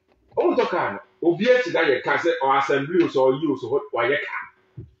 Tocano. Ubiet that your cassette or assemblies or use what Wayaka.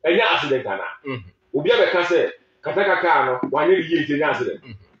 And your accident, Anna. Ubia cassette, Katakano, 1 year in accident.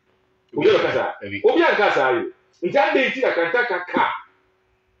 Ubia Casa, in that day, I can take a car.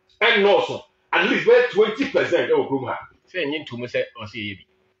 And also, at least 20% of Gruma. Say, you to say, or see,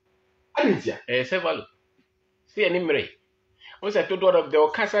 I didn't say, several. See an imre. Was I told of the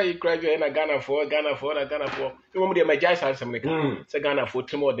Casa you graduate in Ghana for. You want me to my jazz and some Ghana for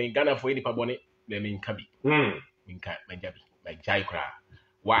Timo, then Ghana for any pabonnet, then in Kabi. Minka, my Jabi, my Jai cry.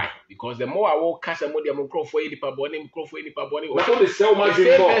 Why? Because the more I walk, cast a more the more for any paboni, That's what they sell my the same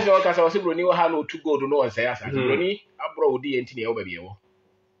dream. person because I was able to have no to go to no and say, as Brony, I brought the entity over here.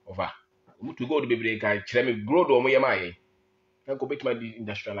 Over. To go to the baby, I me grow to my mind. I go back to my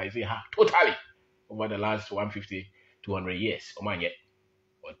industrializing totally over the last 150, 200 years. Oh my yet.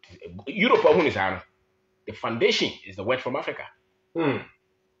 But Europe, the foundation is the word from Africa. And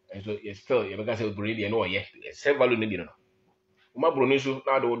so it's still, you can say, Brady and all yet. Same value, no. My bronisu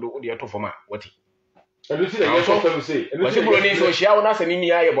now do the auto format. What? And you see that you say. But you bronisu, she will not send me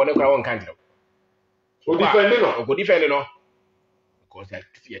a bonnet crown country. Go defend no. Because they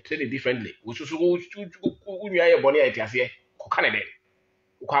are treated differently. We should go to a bonnet as here. Canada.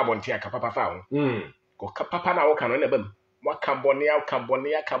 Ukabontia papa found. Go papa now can on them. What Cambonia.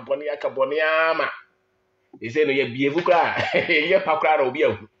 They say no, you be a vuka. Ye papa will be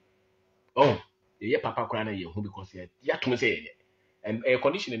a. Oh, ye papa crying you because you have to say. And a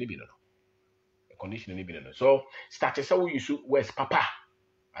condition in the so started so you should where's papa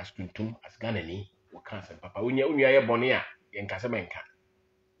as tuntum as Ganani or cancer papa when you are bonia in Casamenka.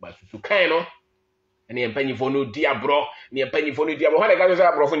 But to kind of and the penny for no dear bro, near penny for no dear bro,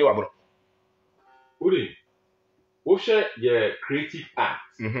 bro for you, bro. Uri, Osha, yeah, creative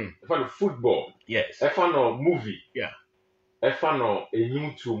arts. I found football, yes, I found a movie, yeah, I found a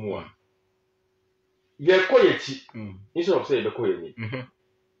new two more. Yeah, quiet, instead of saying the quiet.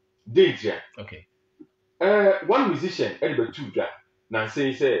 Danger. Okay. One musician, Edward Tudor, now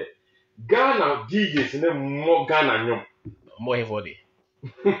say, Ghana DJs and then more Ghana. More heavy.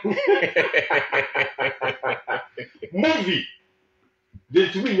 Movie.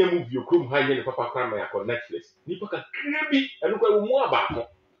 Then to me, a movie you come high in Papa Crime on Netflix. Nipoka creepy and look at more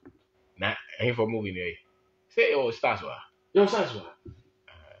about. Nah, ain't for movie there. Say, oh, stars were. Your stars were.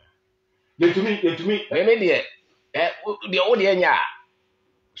 Then to me, maybe the old enya.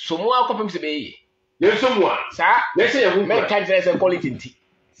 So more copies be. Yes, someone. Sir, let's say a woman can't say quality tea.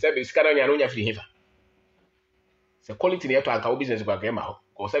 Service can only have free. The quality near to our business by grandma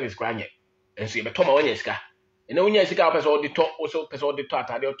or service crying. And see, but Toma Onyeska. And only a cigar person the talk also person the talk,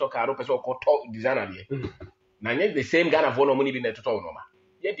 I don't talk, I don't person called talk designer. Now, yet the same Ghana for no money being a total normal.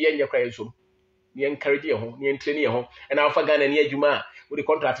 Yet the end you cry so. You encourage your home, you train your home, and I'll forget near Juma with the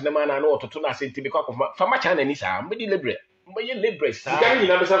contract in the man I know to tuna say to be cock of my channel and is I'm very deliberate. But you liberate, sir.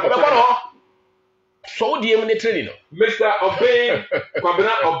 So dear in the training. Mr. Obeng,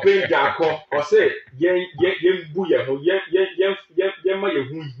 Kwabena Obeng Darko, or say, yen booyah, yen my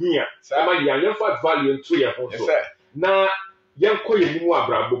here. Sama young fat value to your home. Now, young coy in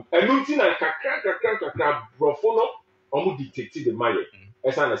Muabrabo, and Lutina Kakaka Brofono, or detected the Maya.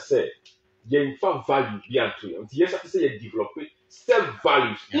 As I said, yen fat value beyond to you. Yes, I say develop self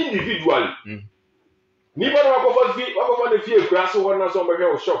values individually. Nibody walk over the field, grass or one or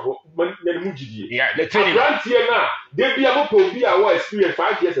shop, when the Mujidi. Yeah, the training. Here now, they be able to be our experience,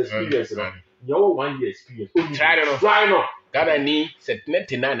 5 years experience. Your 1 year experience. Try no. Ghana need set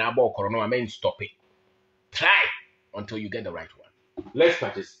 99 about Corona, I mean, stop it. Try until you get the right one. Let's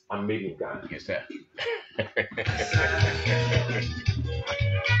practice. I'm making Ghana. Yes, sir.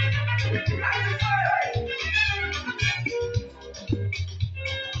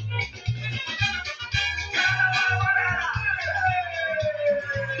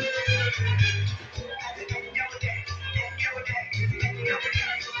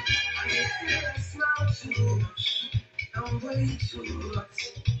 I'm way too hot.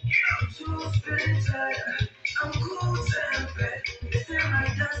 I'm too spiritual. I'm cool tempered. This time I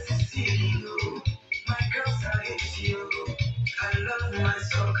dance to see you. My girls are hate you. I love my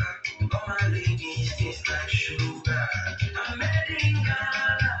soccer. All my ladies taste like sugar. I'm made in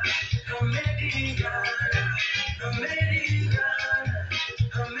Ghana. I'm made in Ghana. I'm made in Ghana.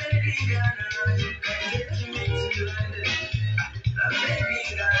 I'm made in Ghana. You can get me to London. I'm made in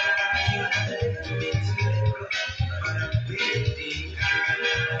Ghana. You can get me to Lagos.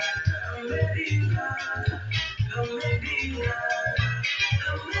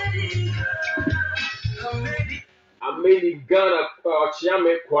 I'm made in Ghana,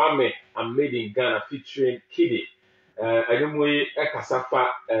 Chiame Kwame. I'm made in Ghana featuring Kiddy. I don't know Kasafa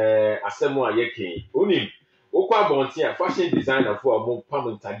Asemwa Yeki. Unim, Okwa Bontia, fashion designer for a more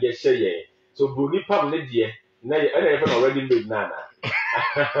permanent Tagia Sheye. So Bruni Pam Lydia, now you already made Nana.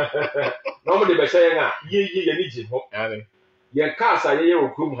 Normally, by saying, ye need him. Your cars are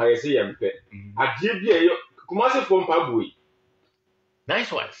your room, I say, and pet. I give you Kumasi from Pabui.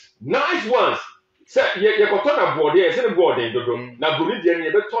 Nice ones. Nice ones. Sir, you got on a board here, send a board in the room. Now, Buridian,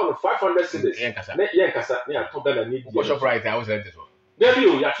 you better on 500 cities. Yankasa, near top than I need. What's your price? I was at this one. There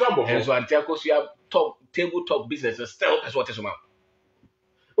you are trouble. And so, until you have tabletop business, still, that's what is about.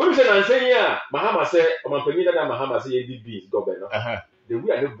 When you say I'm saying yeah, Mahama say I'm opinion that Mahama say ADB governor. The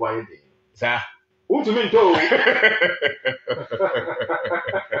way I live buying thing. Sir. Who to me to?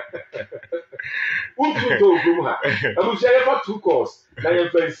 Who to Gumha? I will share for 2 calls. Now you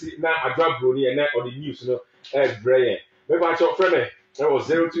fancy now I drop Bruni and on the news, you know, Brian. Maybe I talk friend. That was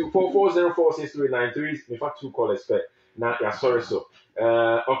 0244046393. In fact, 2 callers fair. Now yeah, sorry so.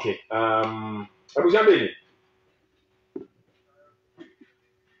 Okay. I will jump in.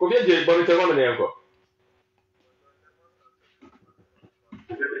 Combien de bonnes témoins de encore?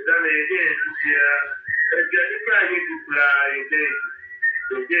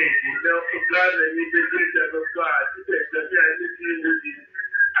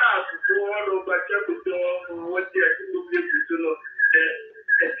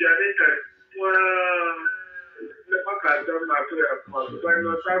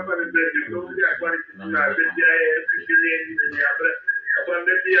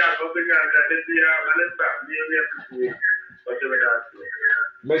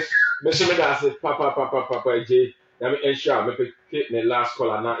 Mr. Medase, Papa, J. Let me ensure me pick the last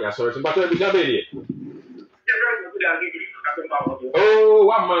caller now. Yeah, sorry, but we have it. Oh,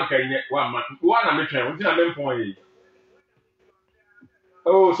 1 man can get 1 man. One I'm trying. What's the point?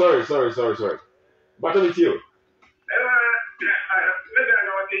 Oh, sorry. But with you.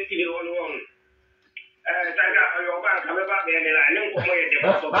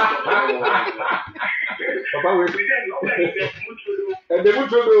 Papa, we and the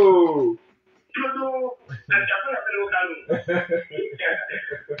mutual.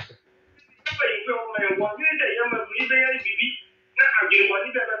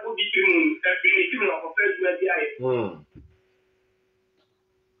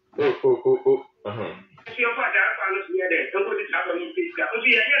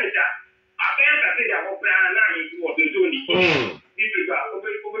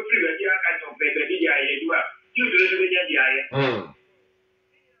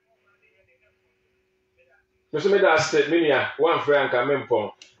 Mr. Medas, Minia, 1 franc, I'm in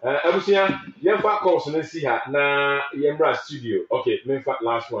Pong. Abusia, Yamfa calls and see her na Yambra studio. Okay, main fact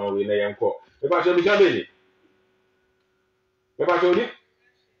last one we na Yanko. If I show me Jamie. If I told it,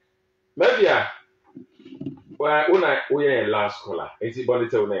 maybe when we are last caller, it's a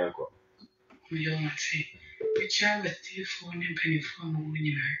bonnet on Yanko. We all say, the child with the phone and penny phone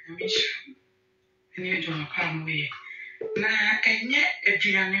winning. I mean, and you don't come away. Na and yet a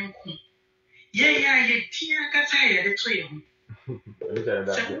giant. Yeah, tia kataya the trail. So,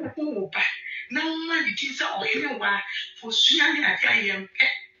 no man, it is all here for Swimming at I am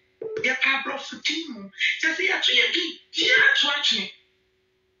pet. Your pablo for Timo, just the actually, dear, watch me.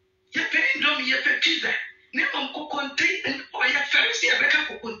 Your pen don't be a pizza. Never cook contain or your Pharisee, a better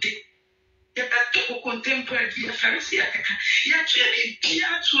for contain. Your better contemporary Pharisee, you actually,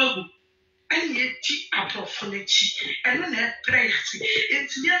 dear, trouble. And yet, a prophecy, and then a prayer.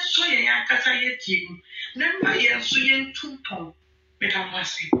 It's just so young as I yet you. Never yet so young 2 pounds. Madame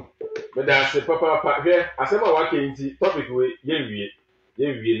Massey. But that's the Papa here. As I'm walking into topic with Yevi,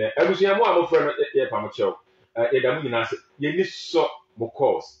 I was your mom friend at Pamacho. You need so more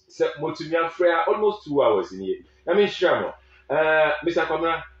calls. Set Motumian Freya almost 2 hours in here. I mean, Shammo, Mr.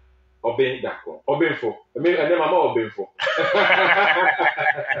 Kwabena Obeng Darko, Obenfo, and then Mamma Obenfo.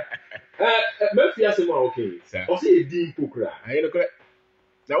 Murphy has a more okay. Or say a deep poker. I look at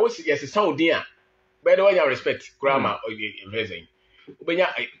that was yes, a sound dear. By the way, I respect grammar or raising. But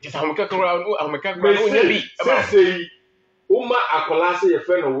yeah, just how much around, how much around, say, Uma Akolase, a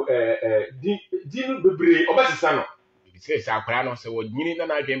friend of Dino Bibri, or better son. It says our piano, so what you need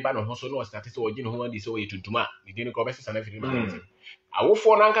an idea ban on Hosono status or Jin who is away to Tuma. You didn't go best and everything. I will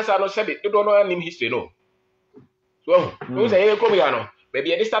for Nancasano said it, you don't know any history, no. So, who's a Comiano?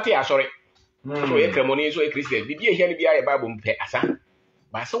 Maybe I started, sorry. So, a ceremony, so a Christian. Did you hear me a Bible pay asa?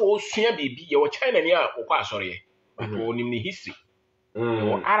 But so, soon be your China near or sorry, but only in history.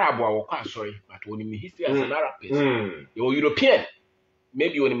 Your Arab or sorry, but only in history as an Arab. Your European,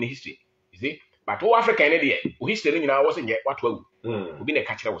 maybe only in history. You see? But all African idiot, who history now wasn't yet what will be a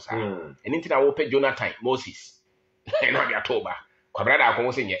catcher was. And into our open Jonathan, Moses, and not the October. Kwabena ko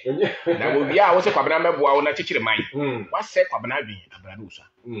wose nye na wo bia wo se Kwabena meboa wo na chichire man wa se Kwabena bi abradusa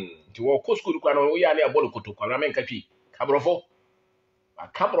nti wo ko school kwa no wo ya na abolo koto Kwabena men katwi kabrofo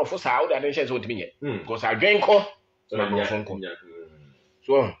sa wo da den hye so ntimi nye because adwen ko na brofo nko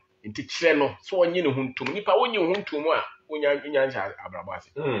so nti chire no so onye ne huntum nipa onye huntum a onya nyancha abrabo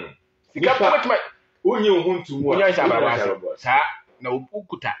ase sika powetima onye huntum a onya nyancha abrabo ase sa na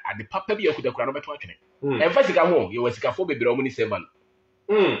ukuta ade papa bi akuda kura no beto atwene sika ho you were sika for bebre omo ni 7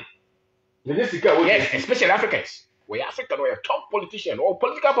 the sika wo yes especially Africans we African or a top politician or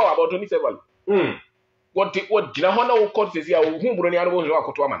political power about 27. What Jinahona will call this year, whom Bruniano was a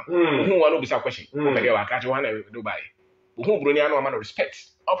Cotuaman, who want to be a question, Dubai, whom Bruniano man respect,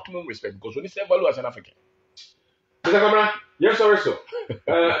 optimum respect, because when you say value as an African. Mr. Kwabena, yes, sorry, so.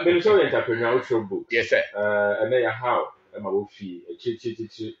 Ministry Entrepreneurship book. Yes, sir. And then how am I will fee a chit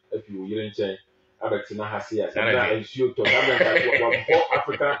if you didn't say, Abetina Hasia, and you to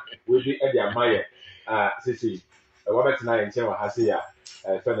Africa will be at the Amaya, Sissy, Wabetina and Chema Hasia,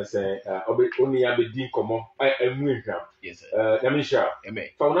 Fenison, only a bit deep common, I am with him. Yes, Yamisha,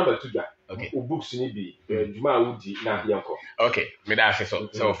 for number 2 that. Okay. Books need be, Juma Woody, not Yanko. Okay, me that's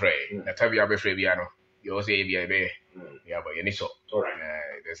so afraid. That's how you are afraid, Biano. You also say, yeah, but you need so. All right.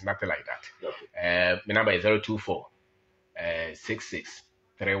 There's nothing like that. Okay. My number is 024 66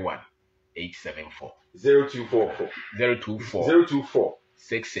 31 874. 024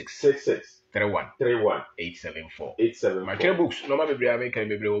 66 31 874. My care books, no matter I make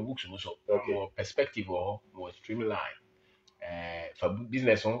books, more perspective or more streamline. For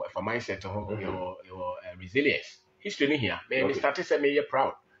business, for mindset, your resilience. History here, man, started to me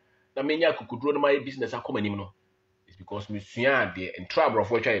proud. Na menya kukudro my business akoma nim no is because me sua de en trouble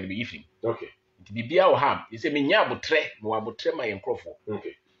of which I be evening. Okay. Nti bibia wo ham, you say menya abotre, me abotre my enkrofo.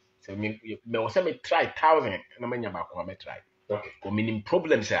 Okay. So me was say me try 1000 na menya ba ko me try. Okay. Ko minim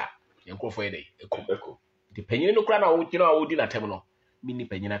problems a enkrofo e dey eko. Nti panyin no kra na wo gina wo di na tem no, mini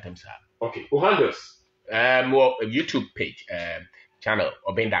panyin atem sa. Okay. Who handles? Well, YouTube page, channel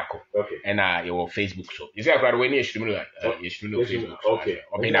Obeng Darko. Okay. And your Facebook so. You see, I when you should know Facebook. Okay.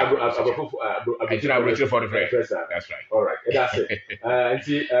 Obeng Darko. That's right. All right. That's it. And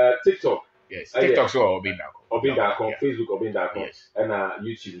see, TikTok. Yes. TikTok so Obeng Darko. Obeng Darko. Facebook Obeng Darko. Yes. And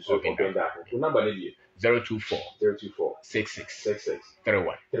YouTube so Obeng Darko. The number is 024 66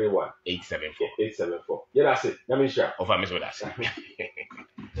 31 874. Yeah, that's it. Let me share. Of Miss Odas.